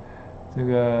此，这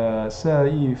个色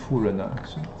衣妇人呢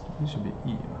，it should be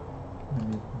衣啊。Let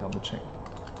me double check.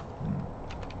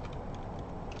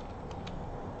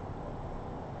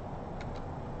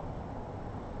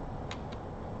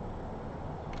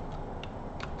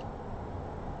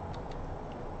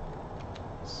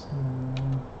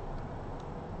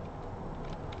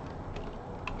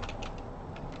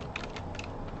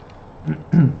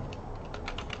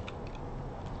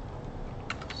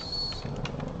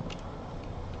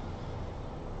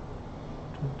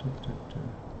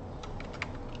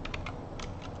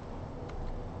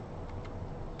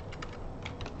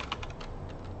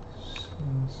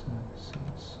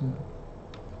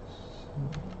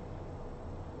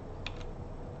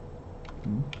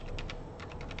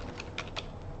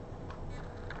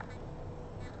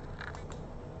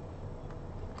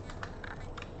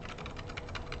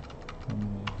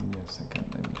 Give me a second,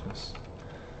 let me just.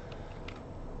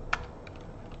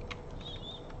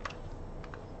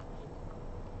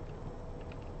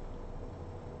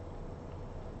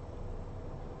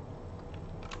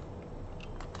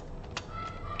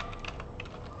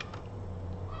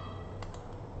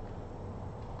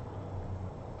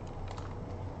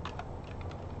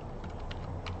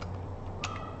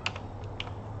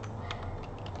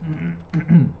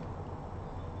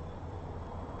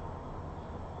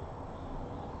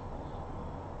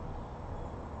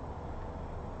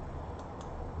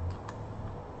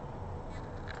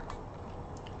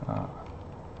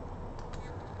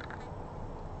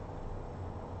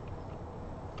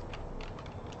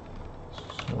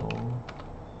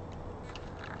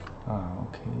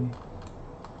 Okay.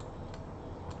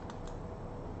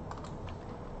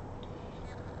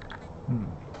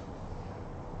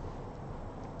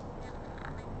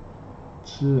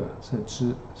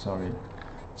 知 sorry.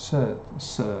 舍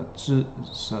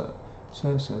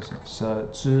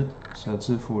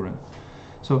知妇人。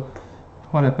So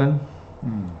what happened?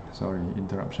 Sorry,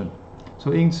 interruption.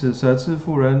 So 因此舍知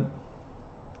妇人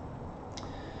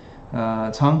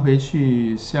常回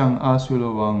去向阿修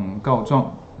罗王告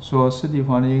状，说释地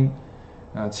华因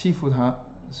欺负他，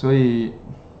所以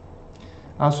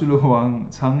阿修罗王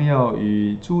常要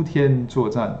与诸天作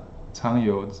战，常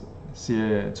有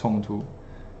些冲突。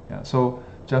So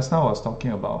just now I was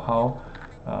talking about how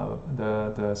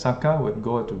the Saka would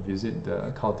go to visit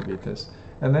the cultivators,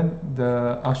 and then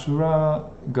the Asura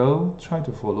girl tried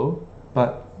to follow,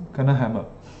 but kena hammer,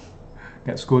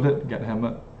 get scolded, get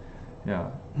hammered.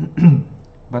 Yeah.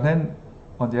 But then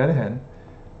on the other hand,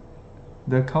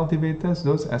 the cultivators,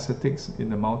 those ascetics in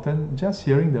the mountain, just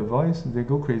hearing the voice, they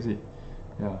go crazy.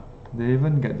 Yeah, they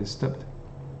even get disturbed.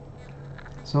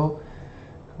 So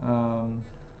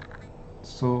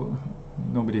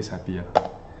nobody's happier.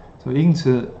 So 因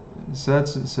此舍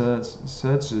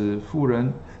子妇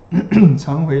人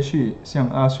常回去向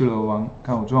阿修罗王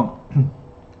告状。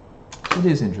So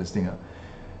this is interesting.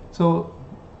 So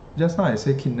just now I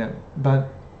say kidnap, but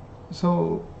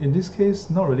so in this case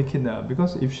not really kidnap,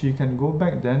 because if she can go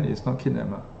back, then it's not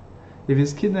kidnap. If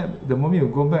it's kidnap, the moment you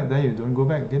go back, then you don't go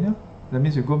back again. Yeah? That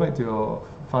means you go back to your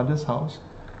father's house,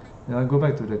 go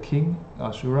back to the king,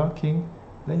 Ashura king,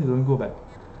 then you don't go back.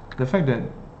 The fact that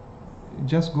you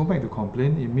just go back to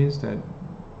complain, it means that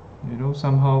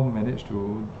somehow managed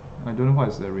to, I don't know what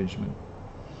is the arrangement.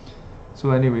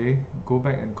 So anyway, go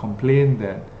back and complain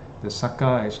that the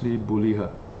Saka actually bully her.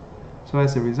 So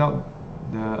as a result,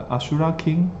 the Ashura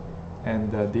king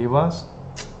and the Devas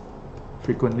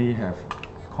frequently have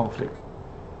conflict.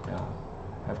 Yeah,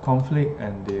 have conflict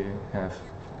and they have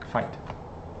fight.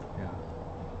 Yeah.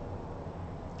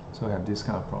 So have this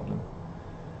kind of problem.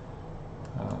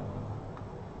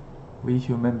 We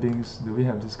human beings, do we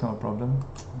have this kind of problem?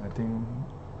 I think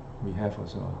we have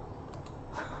also.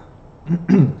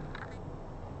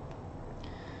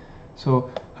 So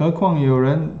何况有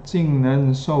人竟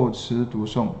能受持读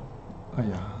诵。哎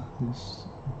呀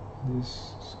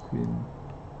this screen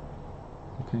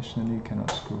occasionally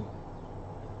cannot scroll.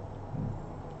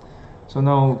 So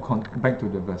now back to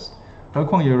the verse. 何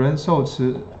况有人受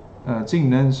持竟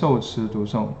能受持读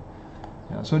诵。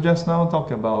Yeah, so just now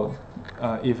talk about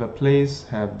if a place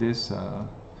have this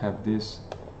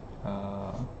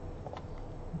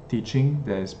teaching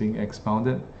that is being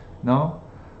expounded now,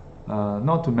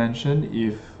 not to mention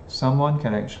if someone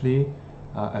can actually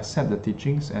accept the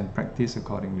teachings and practice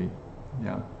accordingly,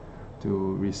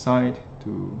 to recite,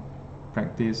 to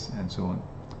practice and so on.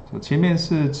 So 前面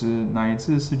是指乃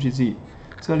至四句偈，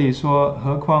这里说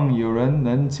何况有人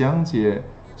能讲解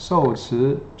受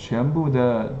持全部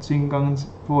的金刚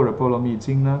般若波罗蜜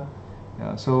经呢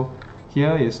？So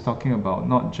here is talking about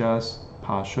not just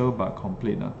partial but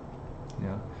complete.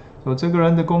 So 这个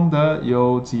人的功德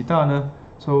有几大呢？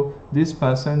 So this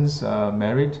person's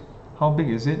merit, how big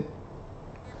is it?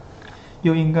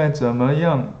 又应该怎么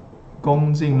样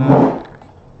恭敬呢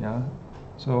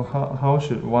？So how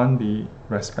should one be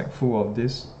respectful of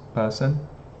this person?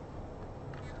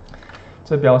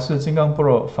 这表示金刚般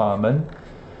若法门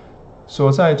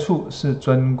所在处是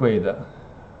尊贵的。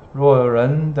若有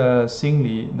人的心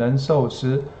里能受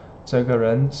持，这个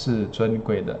人是尊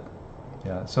贵的。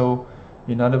So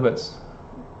in other words,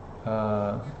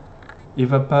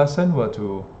 if a person were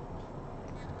to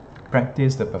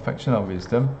practice the perfection of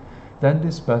wisdom, then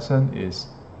this person is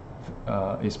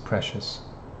precious.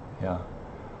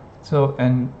 So,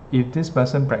 and if this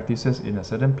person practices in a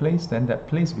certain place, then that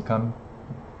place becomes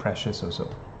precious also.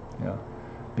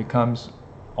 Becomes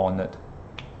honored.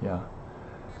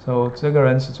 So 这个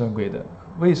人是尊贵的。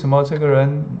为什么这个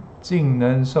人竟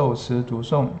能受持读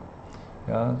诵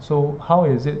？So how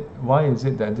is it? Why is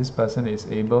it that this person is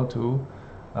able to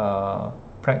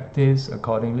practice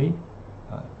accordingly?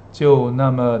 就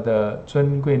那么的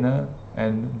尊贵呢？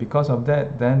 And because of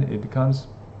that, then it becomes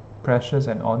precious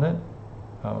and honored.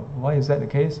 Why is that the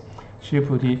case? 须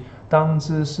菩提，当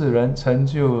知世人成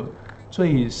就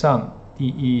最上第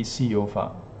一稀有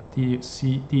法，第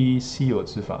一稀有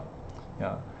之法。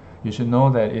You should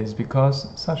know that it is because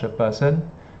such a person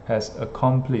has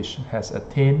accomplished, has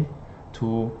attained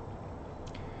to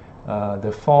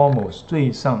the foremost,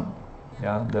 最上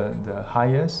the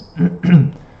highest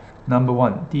number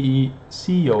one, 第一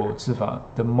稀有之法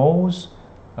the most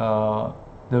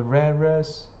the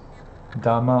rarest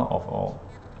dharma of all.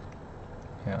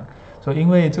 So 因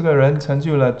为这个人成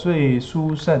就了最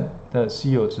殊胜的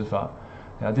稀有之法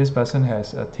this person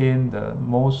has attained the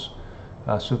most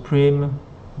supreme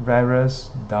rarest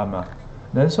dharma.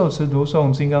 能受持读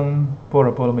诵金刚般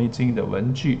若波罗蜜经的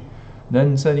文句，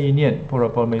能正意念般若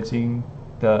波罗蜜经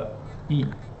的义。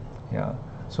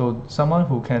So someone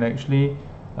who can actually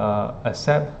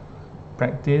accept,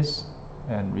 practice,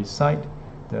 and recite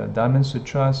the Diamond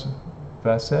Sutras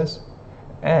verses,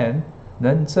 and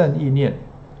能正意念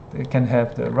they can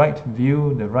have the right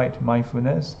view, the right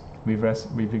mindfulness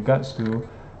with regards to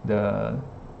the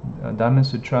Diamond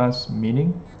Sutras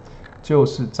meaning, 就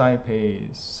是栽培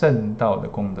圣道的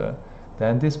功德。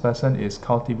Then this person is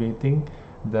cultivating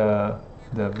the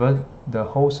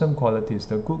wholesome qualities,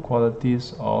 the good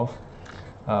qualities of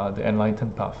the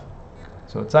enlightened path.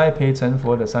 So 栽培成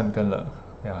佛的善根了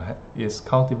is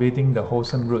cultivating the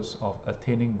wholesome roots of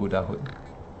attaining Buddhahood.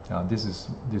 This is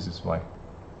why.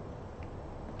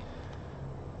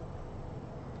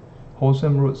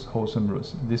 Wholesome roots.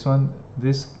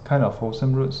 This kind of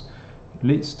wholesome roots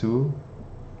leads to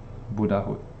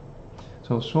Buddhahood.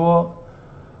 So 说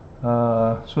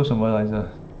什么来着？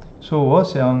说我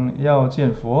想要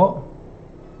见佛，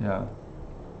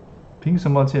凭什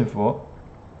么见佛？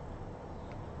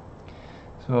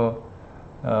 So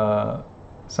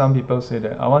some people say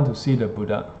that I want to see the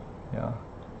Buddha.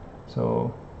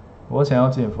 So 我想要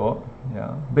见佛。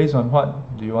Based on what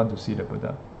do you want to see the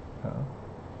Buddha?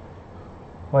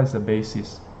 What is the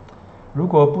basis? 如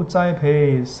果不栽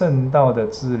培圣道的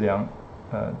资粮，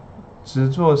只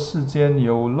做世间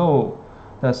有漏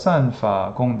的善法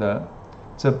功德，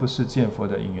这不是见佛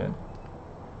的因缘。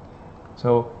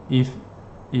So if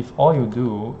all you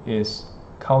do is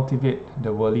cultivate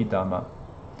the worldly dharma,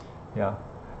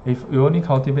 if you only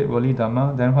cultivate worldly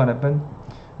dharma, then what happened?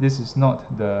 This is not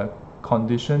the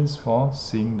conditions for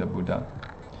seeing the Buddha.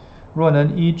 若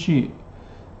能依据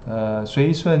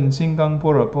随顺金刚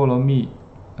般若波罗蜜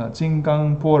金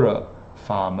刚般若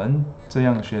法门这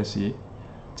样学习，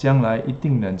将来一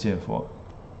定能见佛。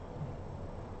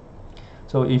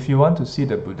So if you want to see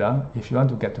the Buddha, if you want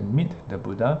to get to meet the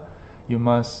Buddha, you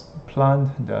must plant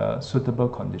the suitable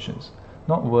conditions.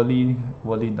 Not worldly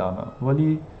dharma.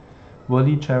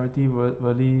 Worldly charity,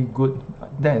 worldly good,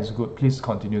 that is good. Please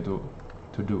continue to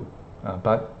do.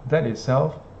 But that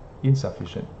itself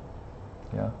insufficient.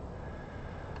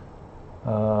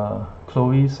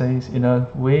 Chloe says, in a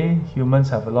way, humans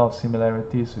have a lot of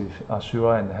similarities with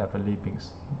Ashura and the heavenly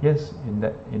beings. Yes,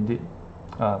 indeed.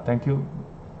 Thank you,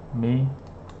 没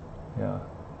yeah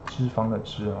脂肪的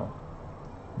脂啊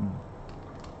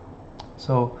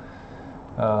so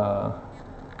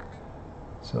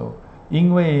so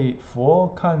因为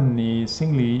佛看你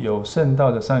心里有圣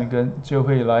道的善根，就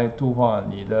会来度化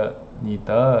你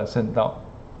的圣道。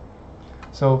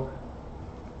So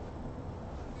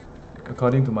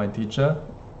according to my teacher,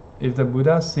 if the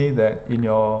Buddha say that in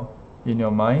your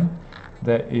mind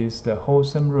there is the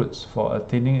wholesome roots for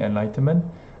attaining enlightenment,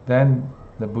 then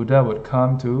the Buddha would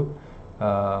come to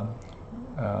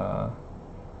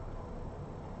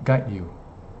guide you,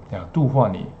 度化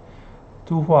你。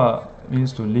度化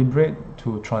means to liberate,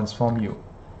 to transform you,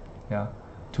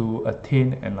 to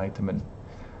attain enlightenment.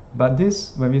 But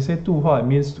this, when we say 度化, it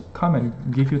means to come and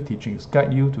give you teachings,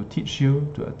 guide you, to teach you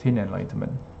to attain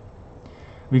enlightenment.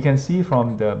 We can see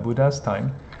from the Buddha's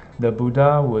time, the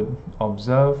Buddha would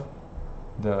observe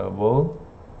the world.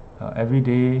 Every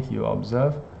day he will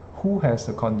observe who has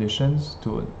the conditions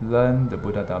to learn the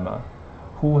Buddha Dhamma,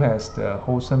 who has the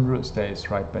wholesome roots that is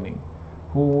ripening,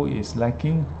 who is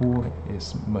lacking, who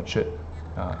is matured.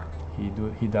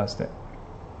 He does that.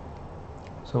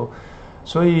 So,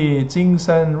 所以今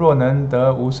生若能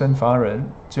得无生法忍，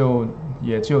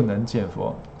也就能见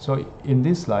佛。So in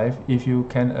this life, if you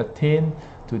can attain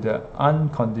to the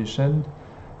unconditioned,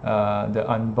 the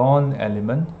unborn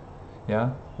element,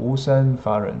 无生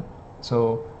法忍.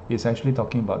 So it's actually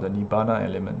talking about the Nibbana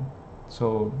element.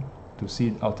 So to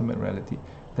see ultimate reality,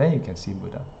 then you can see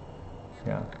Buddha.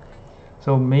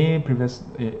 So May previous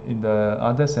in the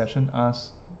other session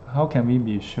asked, how can we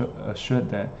be assured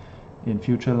that in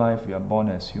future life we are born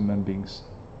as human beings,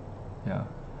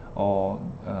 or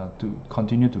to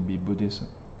continue to be Buddhist?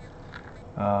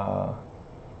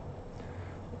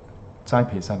 栽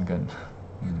培善根,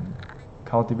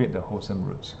 cultivate the wholesome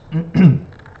roots.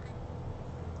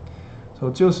 So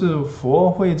就是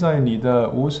佛会在你的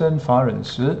无生法忍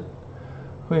时，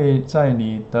会在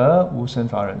你得无生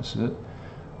法忍时，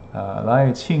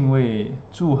来庆慰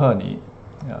祝贺你。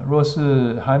若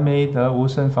是还没得无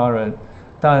生法忍，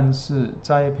但是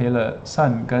栽培了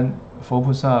善根，佛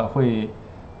菩萨会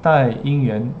待因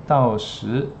缘到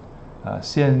时，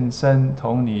现身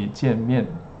同你见面，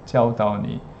教导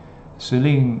你，使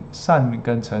令善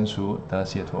根成熟得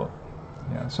解脱。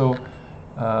So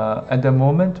at the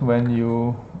moment when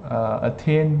you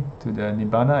attain to the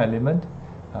Nibbana element,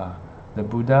 the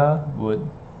Buddha would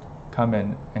come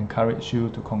and encourage you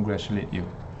to congratulate you.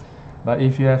 But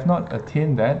if you have not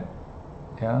attained that,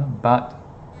 but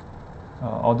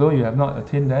although you have not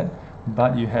attained that,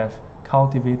 but you have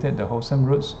cultivated the wholesome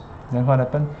roots, then what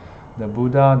happened? The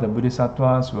Buddha, the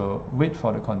Bodhisattvas will wait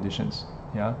for the conditions.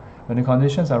 When the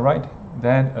conditions are right,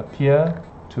 then appear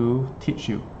to teach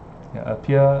you.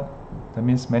 Appear, that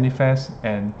means manifest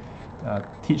and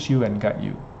teach you and guide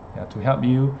you, to help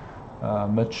you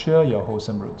mature your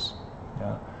wholesome roots,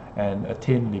 and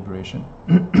attain liberation.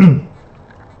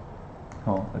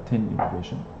 Attain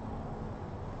liberation.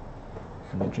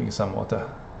 Let me drink some water. "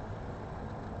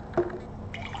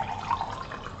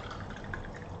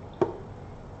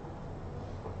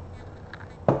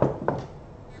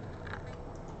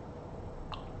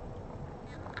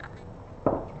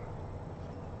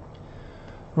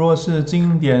若是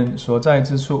经典所在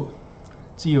之处，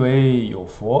即为有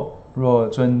佛。若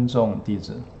尊重弟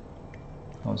子。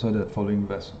Also the following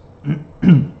verse.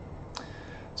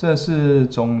 这是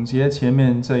总结前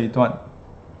面这一段。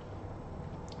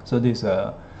So this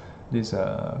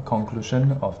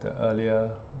conclusion of the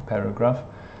earlier paragraph.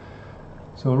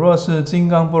 So 若是金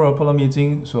刚般若波罗蜜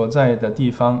经所在的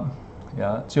地方，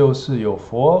就是有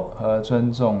佛和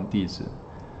尊重弟子。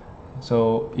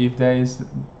So if there is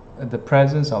the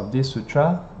presence of this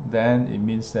sutra, then it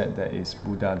means that there is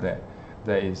Buddha there.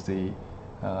 There is the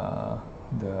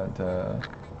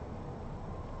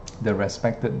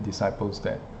respected disciples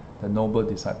there, the noble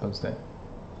disciples there.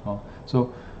 So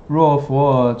若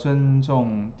佛尊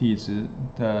重弟子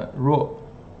的若，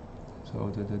 so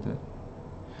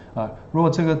若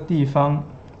这个地方，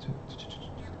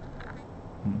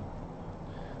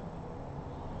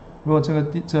若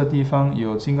这地方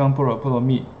有金刚般若波罗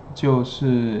蜜，就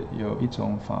是有一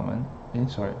种法门。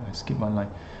Sorry, I skip one line.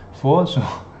 佛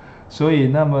所以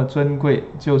那么尊贵，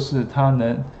就是他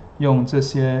能用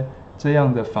这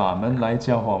样的法门来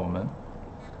教化我们。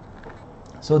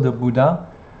So the Buddha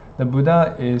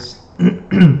is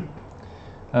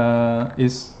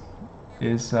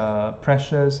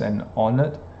precious and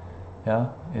honored.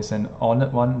 Is an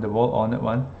honored one, the world honored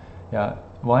one.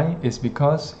 Why? It's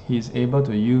because he is able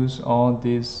to use all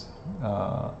these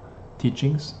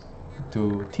teachings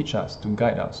to teach us, to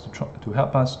guide us, to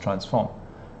help us transform.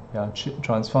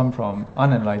 transform from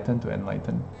unenlightened to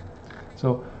enlightened.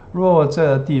 So 若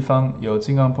这地方有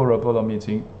金刚般若波罗蜜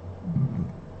经，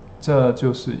这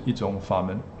就是一种法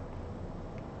门。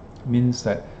Means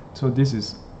that, so this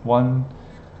is one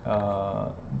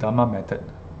Dharma method,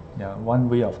 one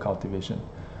way of cultivation.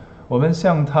 我们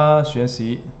向他学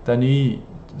习，等于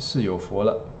是有佛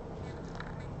了。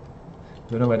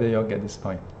Don't know whether you all get this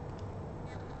point.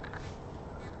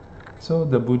 So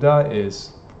the Buddha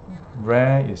is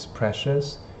rare, is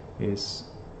precious, is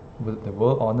the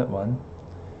world-honored one,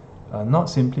 not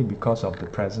simply because of the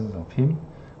presence of him,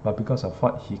 but because of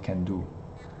what he can do.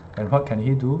 And what can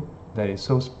he do that is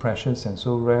so precious and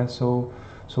so rare, so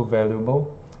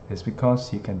valuable, is because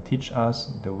he can teach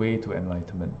us the way to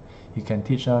enlightenment. He can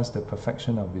teach us the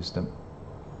perfection of wisdom.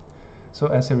 So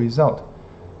as a result,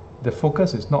 the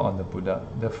focus is not on the Buddha.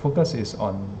 The focus is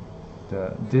on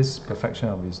this perfection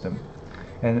of wisdom.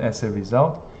 And as a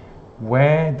result,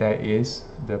 where there is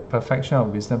the perfection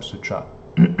of wisdom sutra,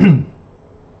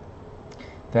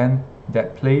 then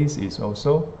that place is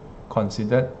also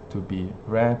considered to be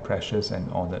rare, precious,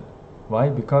 and honored. Why?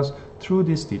 Because through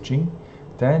this teaching,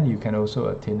 then you can also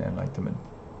attain enlightenment.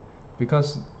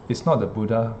 Because it's not the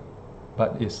Buddha,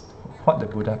 but it's what the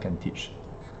Buddha can teach.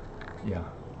 Yeah.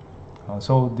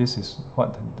 So this is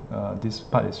what this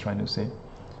part is trying to say.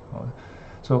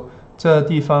 So 这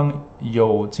地方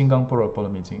有金刚般若波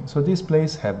罗蜜经. So this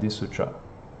place have this sutra,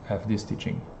 have this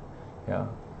teaching. Yeah.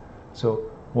 So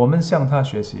我们向他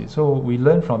学习. So we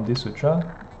learn from this sutra,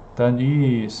 等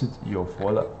于是有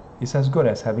佛了. It's as good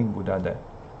as having Buddha there.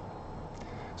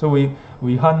 So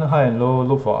we hunt high and low,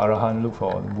 look for Arahant, look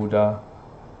for Buddha.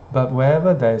 But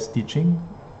wherever there is teaching,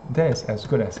 that is as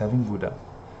good as having Buddha.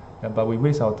 Yeah, but we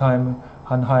waste our time,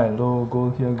 hunt high and low,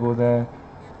 go here, go there.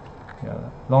 Yeah.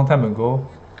 Long time ago,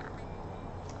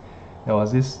 there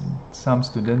was some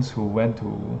students who went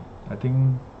to, I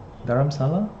think,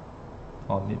 Dharamsala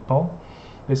or Nepal.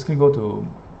 Basically go to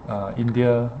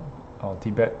India or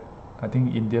Tibet, I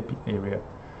think India area.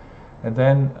 And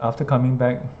then after coming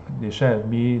back, they shared with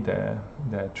me their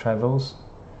travels,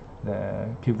 their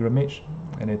pilgrimage,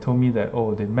 and they told me that,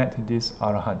 oh, they met this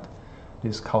Arahant,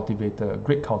 this cultivator,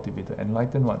 great cultivator,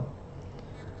 enlightened one.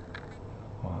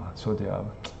 So they are,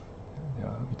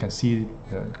 you can see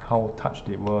how touched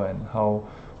they were and how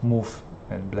moved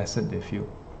and blessed they feel.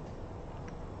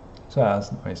 So I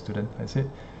asked my student, I said,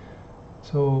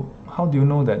 so how do you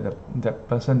know that that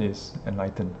person is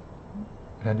enlightened?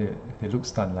 And they look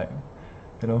stunned, like,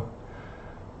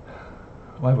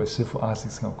 why would Sifu ask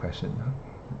this kind of question?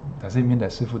 Does it mean that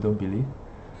Sifu don't believe?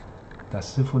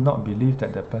 Does Sifu not believe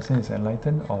that the person is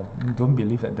enlightened, or don't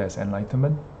believe that there's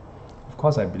enlightenment? Of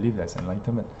course I believe there's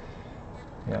enlightenment.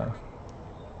 Yeah.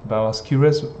 But I was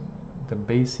curious the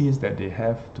basis that they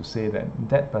have to say that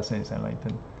that person is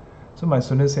enlightened. So my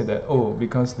students said that, oh,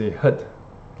 because they heard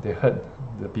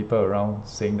the people around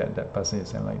saying that that person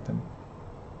is enlightened.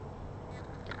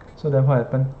 So then what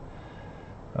happened?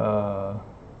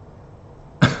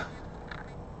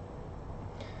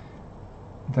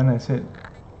 Then I said,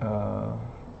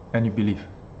 and you believe?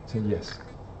 He said, yes.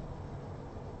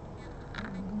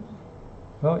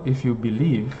 Well, if you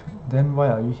believe, then why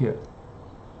are you here?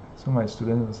 So my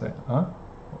student was like, huh?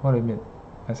 What do you mean?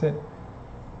 I said,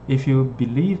 if you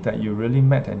believe that you really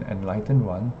met an enlightened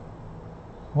one,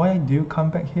 why do you come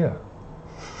back here?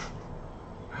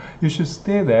 You should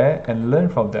stay there and learn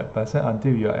from that person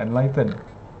until you are enlightened.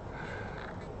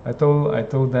 I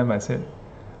told them, I said,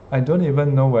 I don't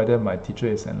even know whether my teacher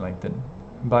is enlightened,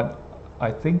 but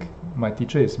I think my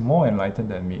teacher is more enlightened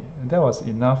than me. And that was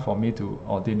enough for me to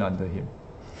ordain under him.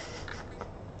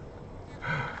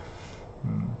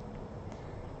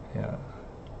 Yeah.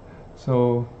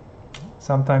 So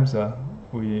sometimes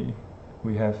we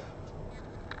have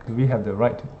the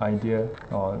right idea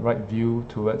or right view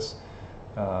towards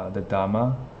the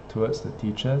Dharma, towards the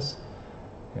teachers.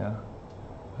 Yeah.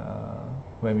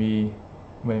 When we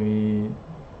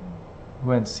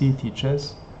go and see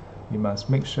teachers, we must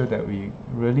make sure that we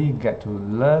really get to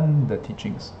learn the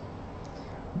teachings.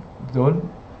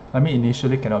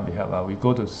 Initially cannot be helped. We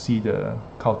go to see the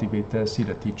cultivators, see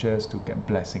the teachers to get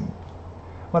blessing.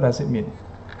 What does it mean?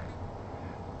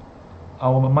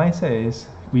 Our mindset is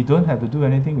we don't have to do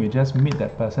anything, we just meet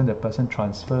that person, the person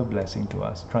transfer blessing to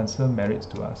us, transfer merits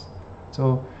to us.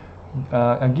 So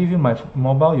I give you my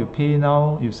mobile, you pay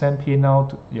now, you send pay now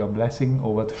to your blessing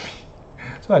over to me.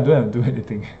 So I don't have to do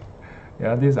anything.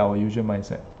 Yeah, this is our usual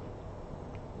mindset.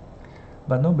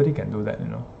 But nobody can do that,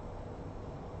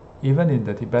 Even in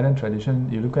the Tibetan tradition,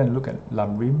 you look at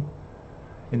Lam-rim.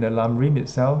 In the Lam-rim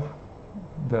itself,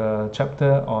 the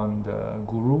chapter on the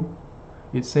Guru,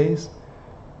 it says,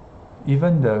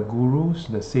 even the gurus,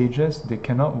 the sages, they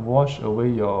cannot wash away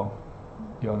your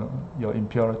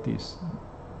impurities.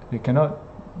 They cannot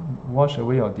wash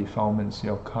away your defilements,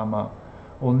 your karma.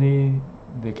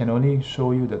 They can only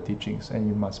show you the teachings, and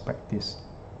you must practice.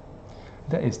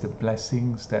 That is the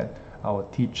blessings that our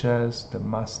teachers, the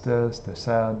masters, the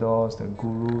sayadaws, the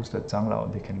gurus, the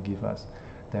changlao, they can give us,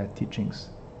 their teachings.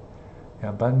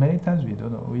 Yeah, but many times we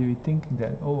don't know. We think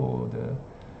that, oh, the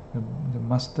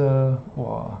master,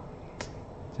 wow,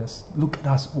 just look at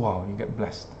us, wow, you get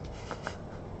blessed.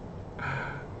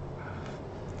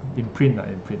 Imprint.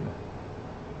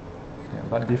 Yeah,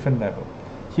 but different level.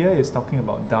 Here is talking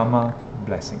about Dharma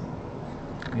blessing,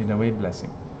 in a way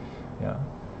blessing. Yeah,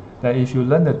 that if you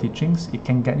learn the teachings, it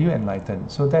can get you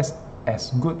enlightened. So that's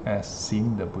as good as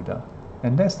seeing the Buddha,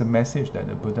 and that's the message that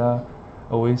the Buddha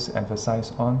always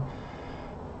emphasized on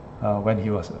when he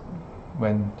was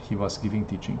giving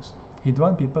teachings. He don't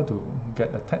want people to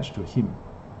get attached to him.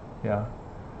 Yeah,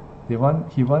 he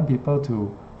want people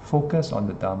to focus on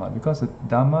the Dharma, because the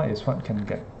Dharma is what can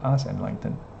get us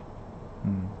enlightened.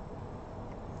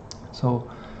 So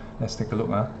let's take a look.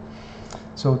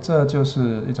 So 这就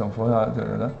是一种佛法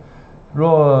的。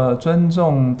若尊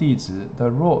重弟子的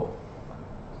若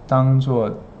当作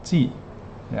记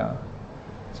 ，yeah.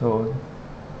 So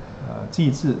记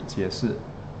字解释，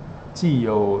既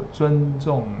有尊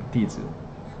重弟子。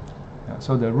Yeah,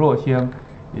 so the 若 here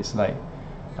is like,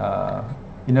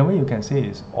 in a way you can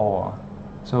say is awe.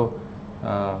 So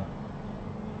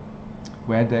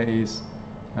where there is,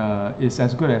 it's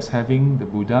as good as having the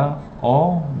Buddha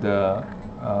or the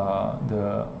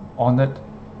honored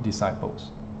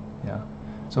disciples. Yeah.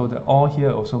 So the awe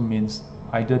here also means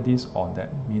either this or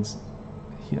that. Means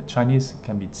here Chinese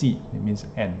can be 记, it means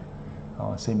and,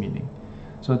 same meaning.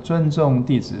 So 尊重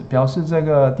弟子表示这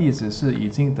个弟子是已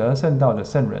经得圣道的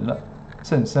圣人了，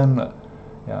圣僧了。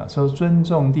Yeah. So 尊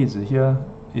重弟子 here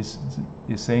is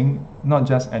saying not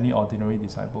just any ordinary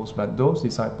disciples, but those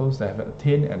disciples that have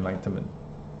attained enlightenment.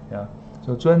 Yeah.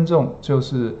 So 尊重就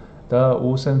是得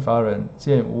无生法忍，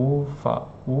见无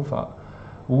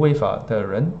为法的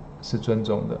人是尊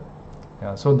重的。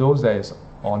Yeah. So those that is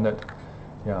honored,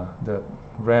 yeah, the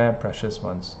rare precious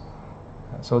ones.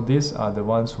 So these are the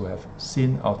ones who have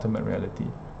seen ultimate reality.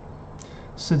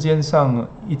 世间上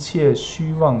一切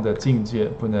虚妄的境界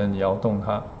不能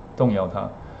动摇它。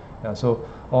Yeah, so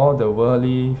all the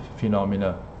worldly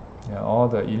phenomena, yeah, all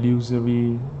the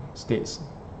illusory states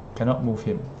cannot move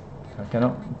him.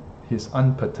 He's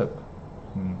unperturbed.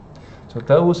 So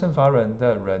得无生法忍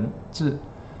的人智，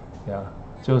 yeah,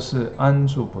 就是安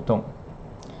住不动，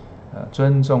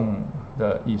尊重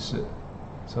的意思。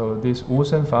So this 无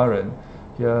生法忍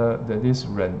here, this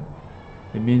忍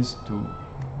it means to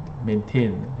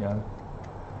maintain. Yeah.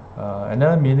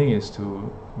 Another meaning is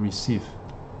to receive.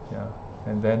 Yeah.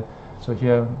 And then, so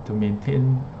here to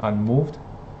maintain unmoved,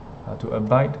 to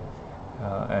abide,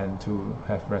 and to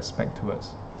have respect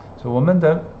towards. So 我们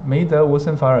没得无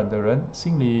生法忍的人，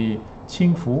心里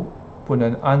轻浮，不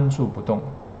能安住不动。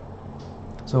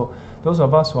So those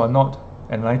of us who are not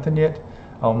enlightened yet,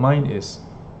 our mind is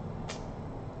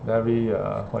very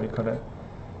what do you call it?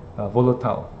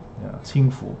 Volatile. Yeah,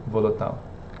 轻浮 volatile.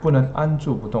 不能安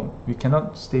住不动. We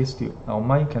cannot stay still. Our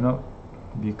mind cannot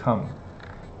be calm.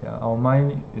 Yeah, our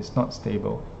mind is not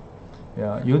stable.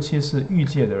 Yeah, 尤其是欲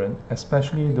界的人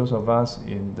especially those of us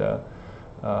in the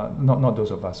not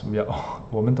those of us,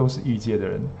 我们都是欲界的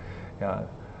人. Yeah,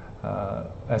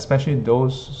 especially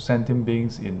those sentient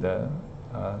beings in the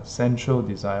central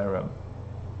desire realm.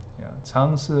 Yeah,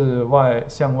 常是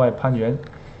向外攀缘.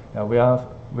 Yeah, we are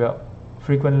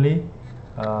frequently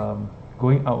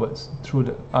going outwards through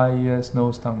the eye, ears,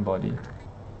 nose, tongue, body,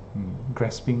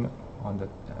 grasping at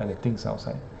the things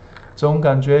outside. 总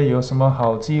感觉有什么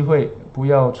好机会不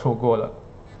要错过了。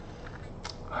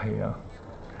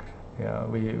Yeah,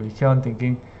 we keep on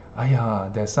thinking,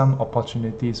 there's some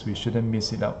opportunities, we shouldn't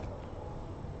miss it out.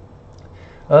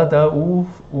 而得无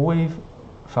为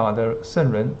法的圣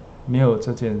人没有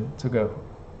这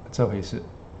回事。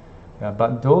Yeah,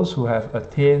 but those who have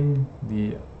attained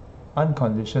the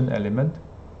unconditioned element,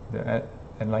 the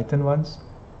enlightened ones,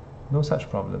 no such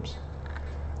problems.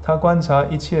 他观察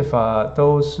一切法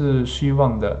都是虚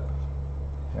妄的。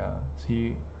Yeah,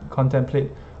 he contemplate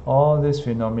all these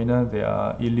phenomena, they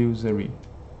are illusory.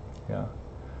 Yeah,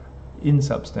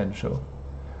 insubstantial.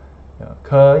 Yeah,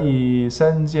 可以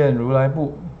身见如来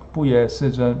不？不也世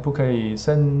尊，不可以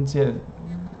身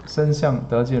相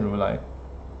得见如来。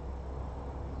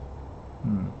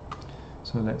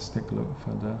So let's take a look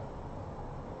further.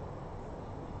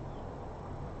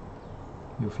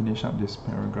 We'll finish up this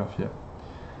paragraph here.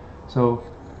 So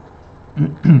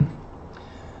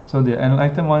So the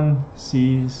enlightened one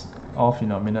sees all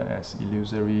phenomena as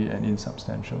illusory and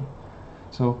insubstantial.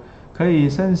 So 可以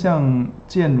身相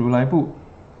见如来不?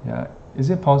 Yeah.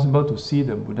 Is it possible to see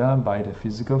the Buddha by the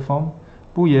physical form?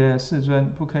 不也世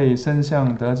尊，不可以身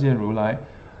相得见如来。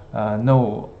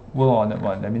No, world honored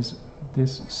one. That means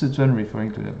this 世尊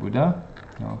referring to the Buddha.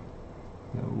 No,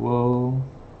 the world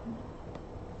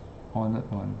honored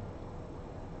one.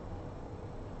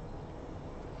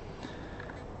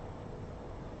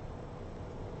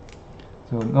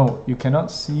 So no, you cannot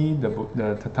see the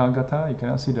Tathagata, you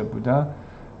cannot see the Buddha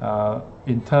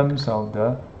in terms of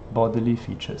the bodily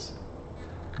features.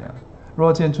 Yeah.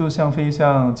 若见诸相非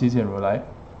相，即见如来。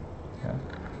Yeah.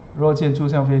 若见诸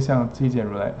相非相，即见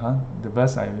如来。The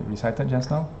verse I recited just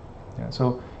now. Yeah.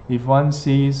 So if one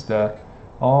sees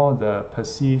all the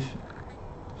perceived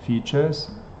features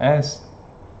as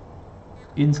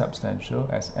insubstantial,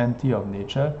 as empty of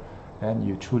nature, then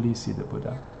you truly see the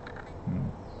Buddha.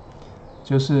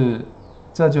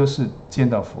 这就是见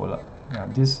到佛了。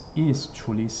This is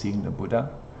truly seeing the Buddha.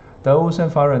 得无生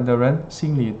法忍的人，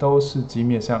心里都是寂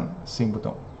灭相，心不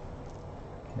动。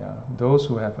Those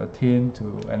who have attained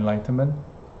to enlightenment,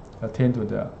 attained to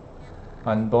the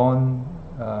unborn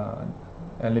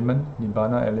element,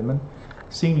 nibbana element,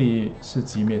 心里是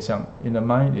寂灭相。In the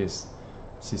mind is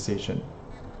cessation.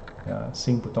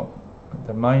 心不动。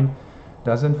The mind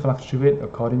doesn't fluctuate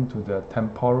according to the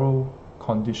temporal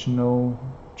conditional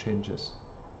changes.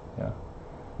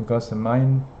 Because the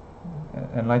mind,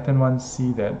 enlightened ones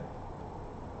see that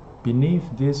beneath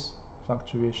this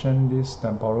fluctuation, this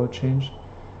temporal change,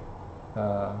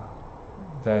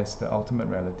 there is the ultimate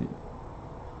reality.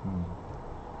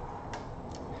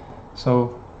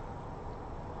 So,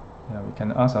 we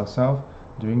can ask ourselves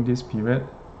during this period,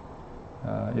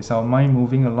 is our mind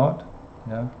moving a lot?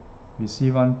 We see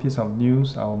one piece of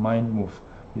news, our mind moves.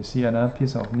 We see another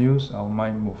piece of news, our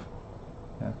mind moves.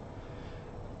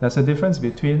 There's a difference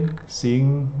between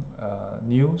seeing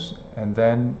news and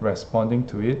then responding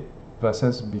to it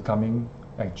versus becoming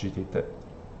agitated.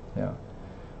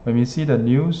 When we see the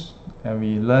news and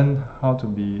we learn how to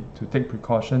take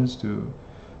precautions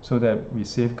so that we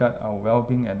safeguard our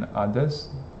well-being and others,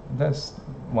 that's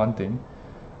one thing.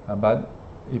 But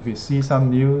if we see some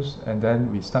news and then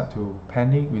we start to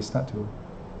panic, we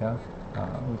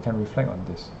can reflect on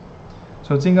this.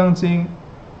 So 金刚经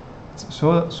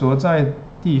所在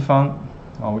地方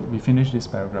we finish this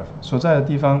paragraph. 所在的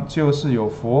地方就是有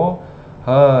佛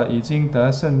和已经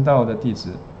得圣道的弟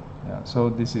子。So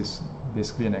this is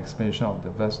basically an explanation of the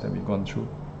verse that we've gone through.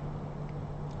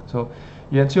 So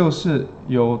也就是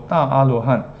有大阿罗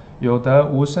汉，有得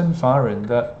无生法忍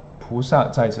的菩萨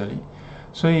在这里。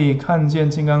所以看见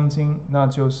金刚经，那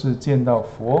就是见到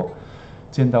佛，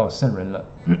见到圣人了。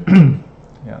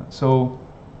So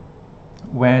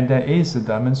where there is the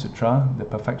Dhamma Sutra, the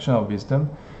perfection of wisdom,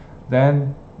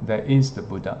 then there is the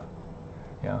Buddha.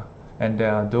 And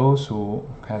there are those who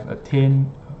have attained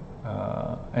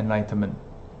enlightenment.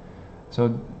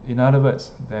 So in other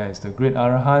words, there is the great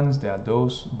Arahants, there are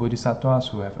those Bodhisattvas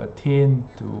who have attained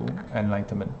to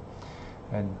enlightenment.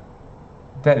 And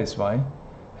that is why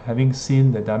having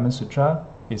seen the Dhamma Sutra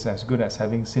is as good as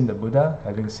having seen the Buddha,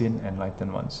 having seen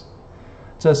enlightened ones.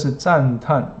 这是赞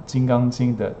叹金刚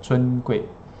经的尊贵，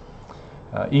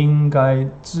应该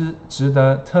值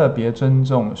得特别尊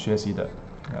重学习的。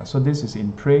So this is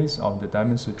in praise of the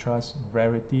Dhamma Sutra's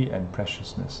rarity and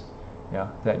preciousness.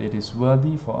 That it is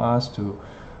worthy for us to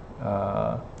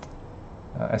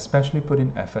especially put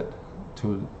in effort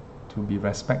to be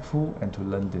respectful and to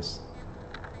learn this.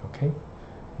 Okay?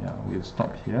 We'll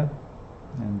stop here,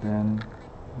 and then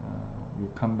we'll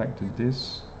come back to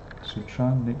this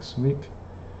sutra next week.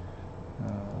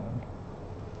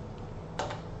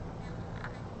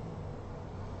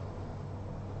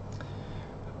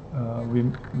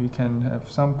 We can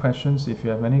have some questions if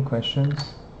you have any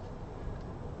questions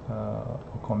or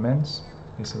comments.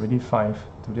 It's already 5.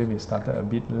 Today we started a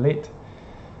bit late,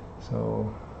 so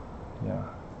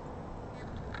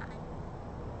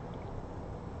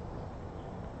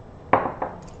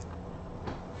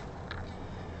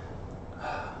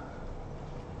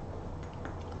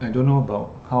I don't know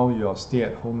about how your stay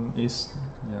at home is,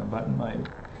 but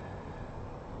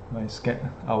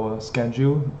our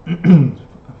schedule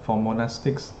for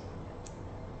monastics,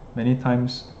 many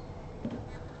times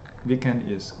weekend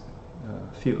is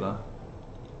filled.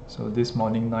 So this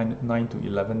morning 9 to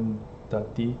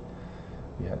 11:30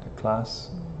 we had a class,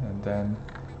 and then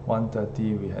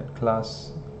 1:30 we had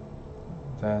class,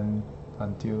 then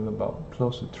until about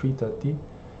close to 3:30.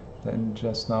 Then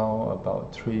just now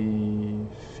about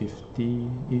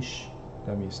 3:50-ish,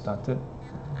 then we started.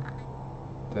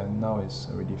 then now it's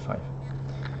already 5.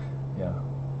 Yeah.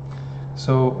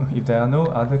 So if there are no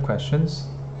other questions,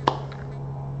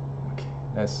 okay,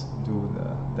 let's do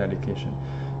the dedication.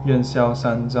 愿消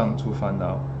三障诸烦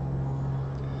恼，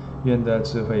愿得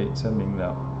智慧真明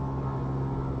了，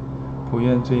普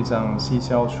愿罪障悉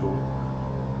消除，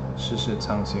世世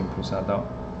常行菩萨道。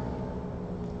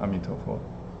阿弥陀佛。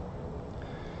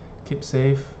Keep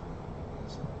safe,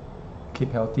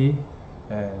 keep healthy,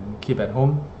 and keep at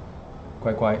home.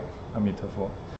 乖乖，阿弥陀佛。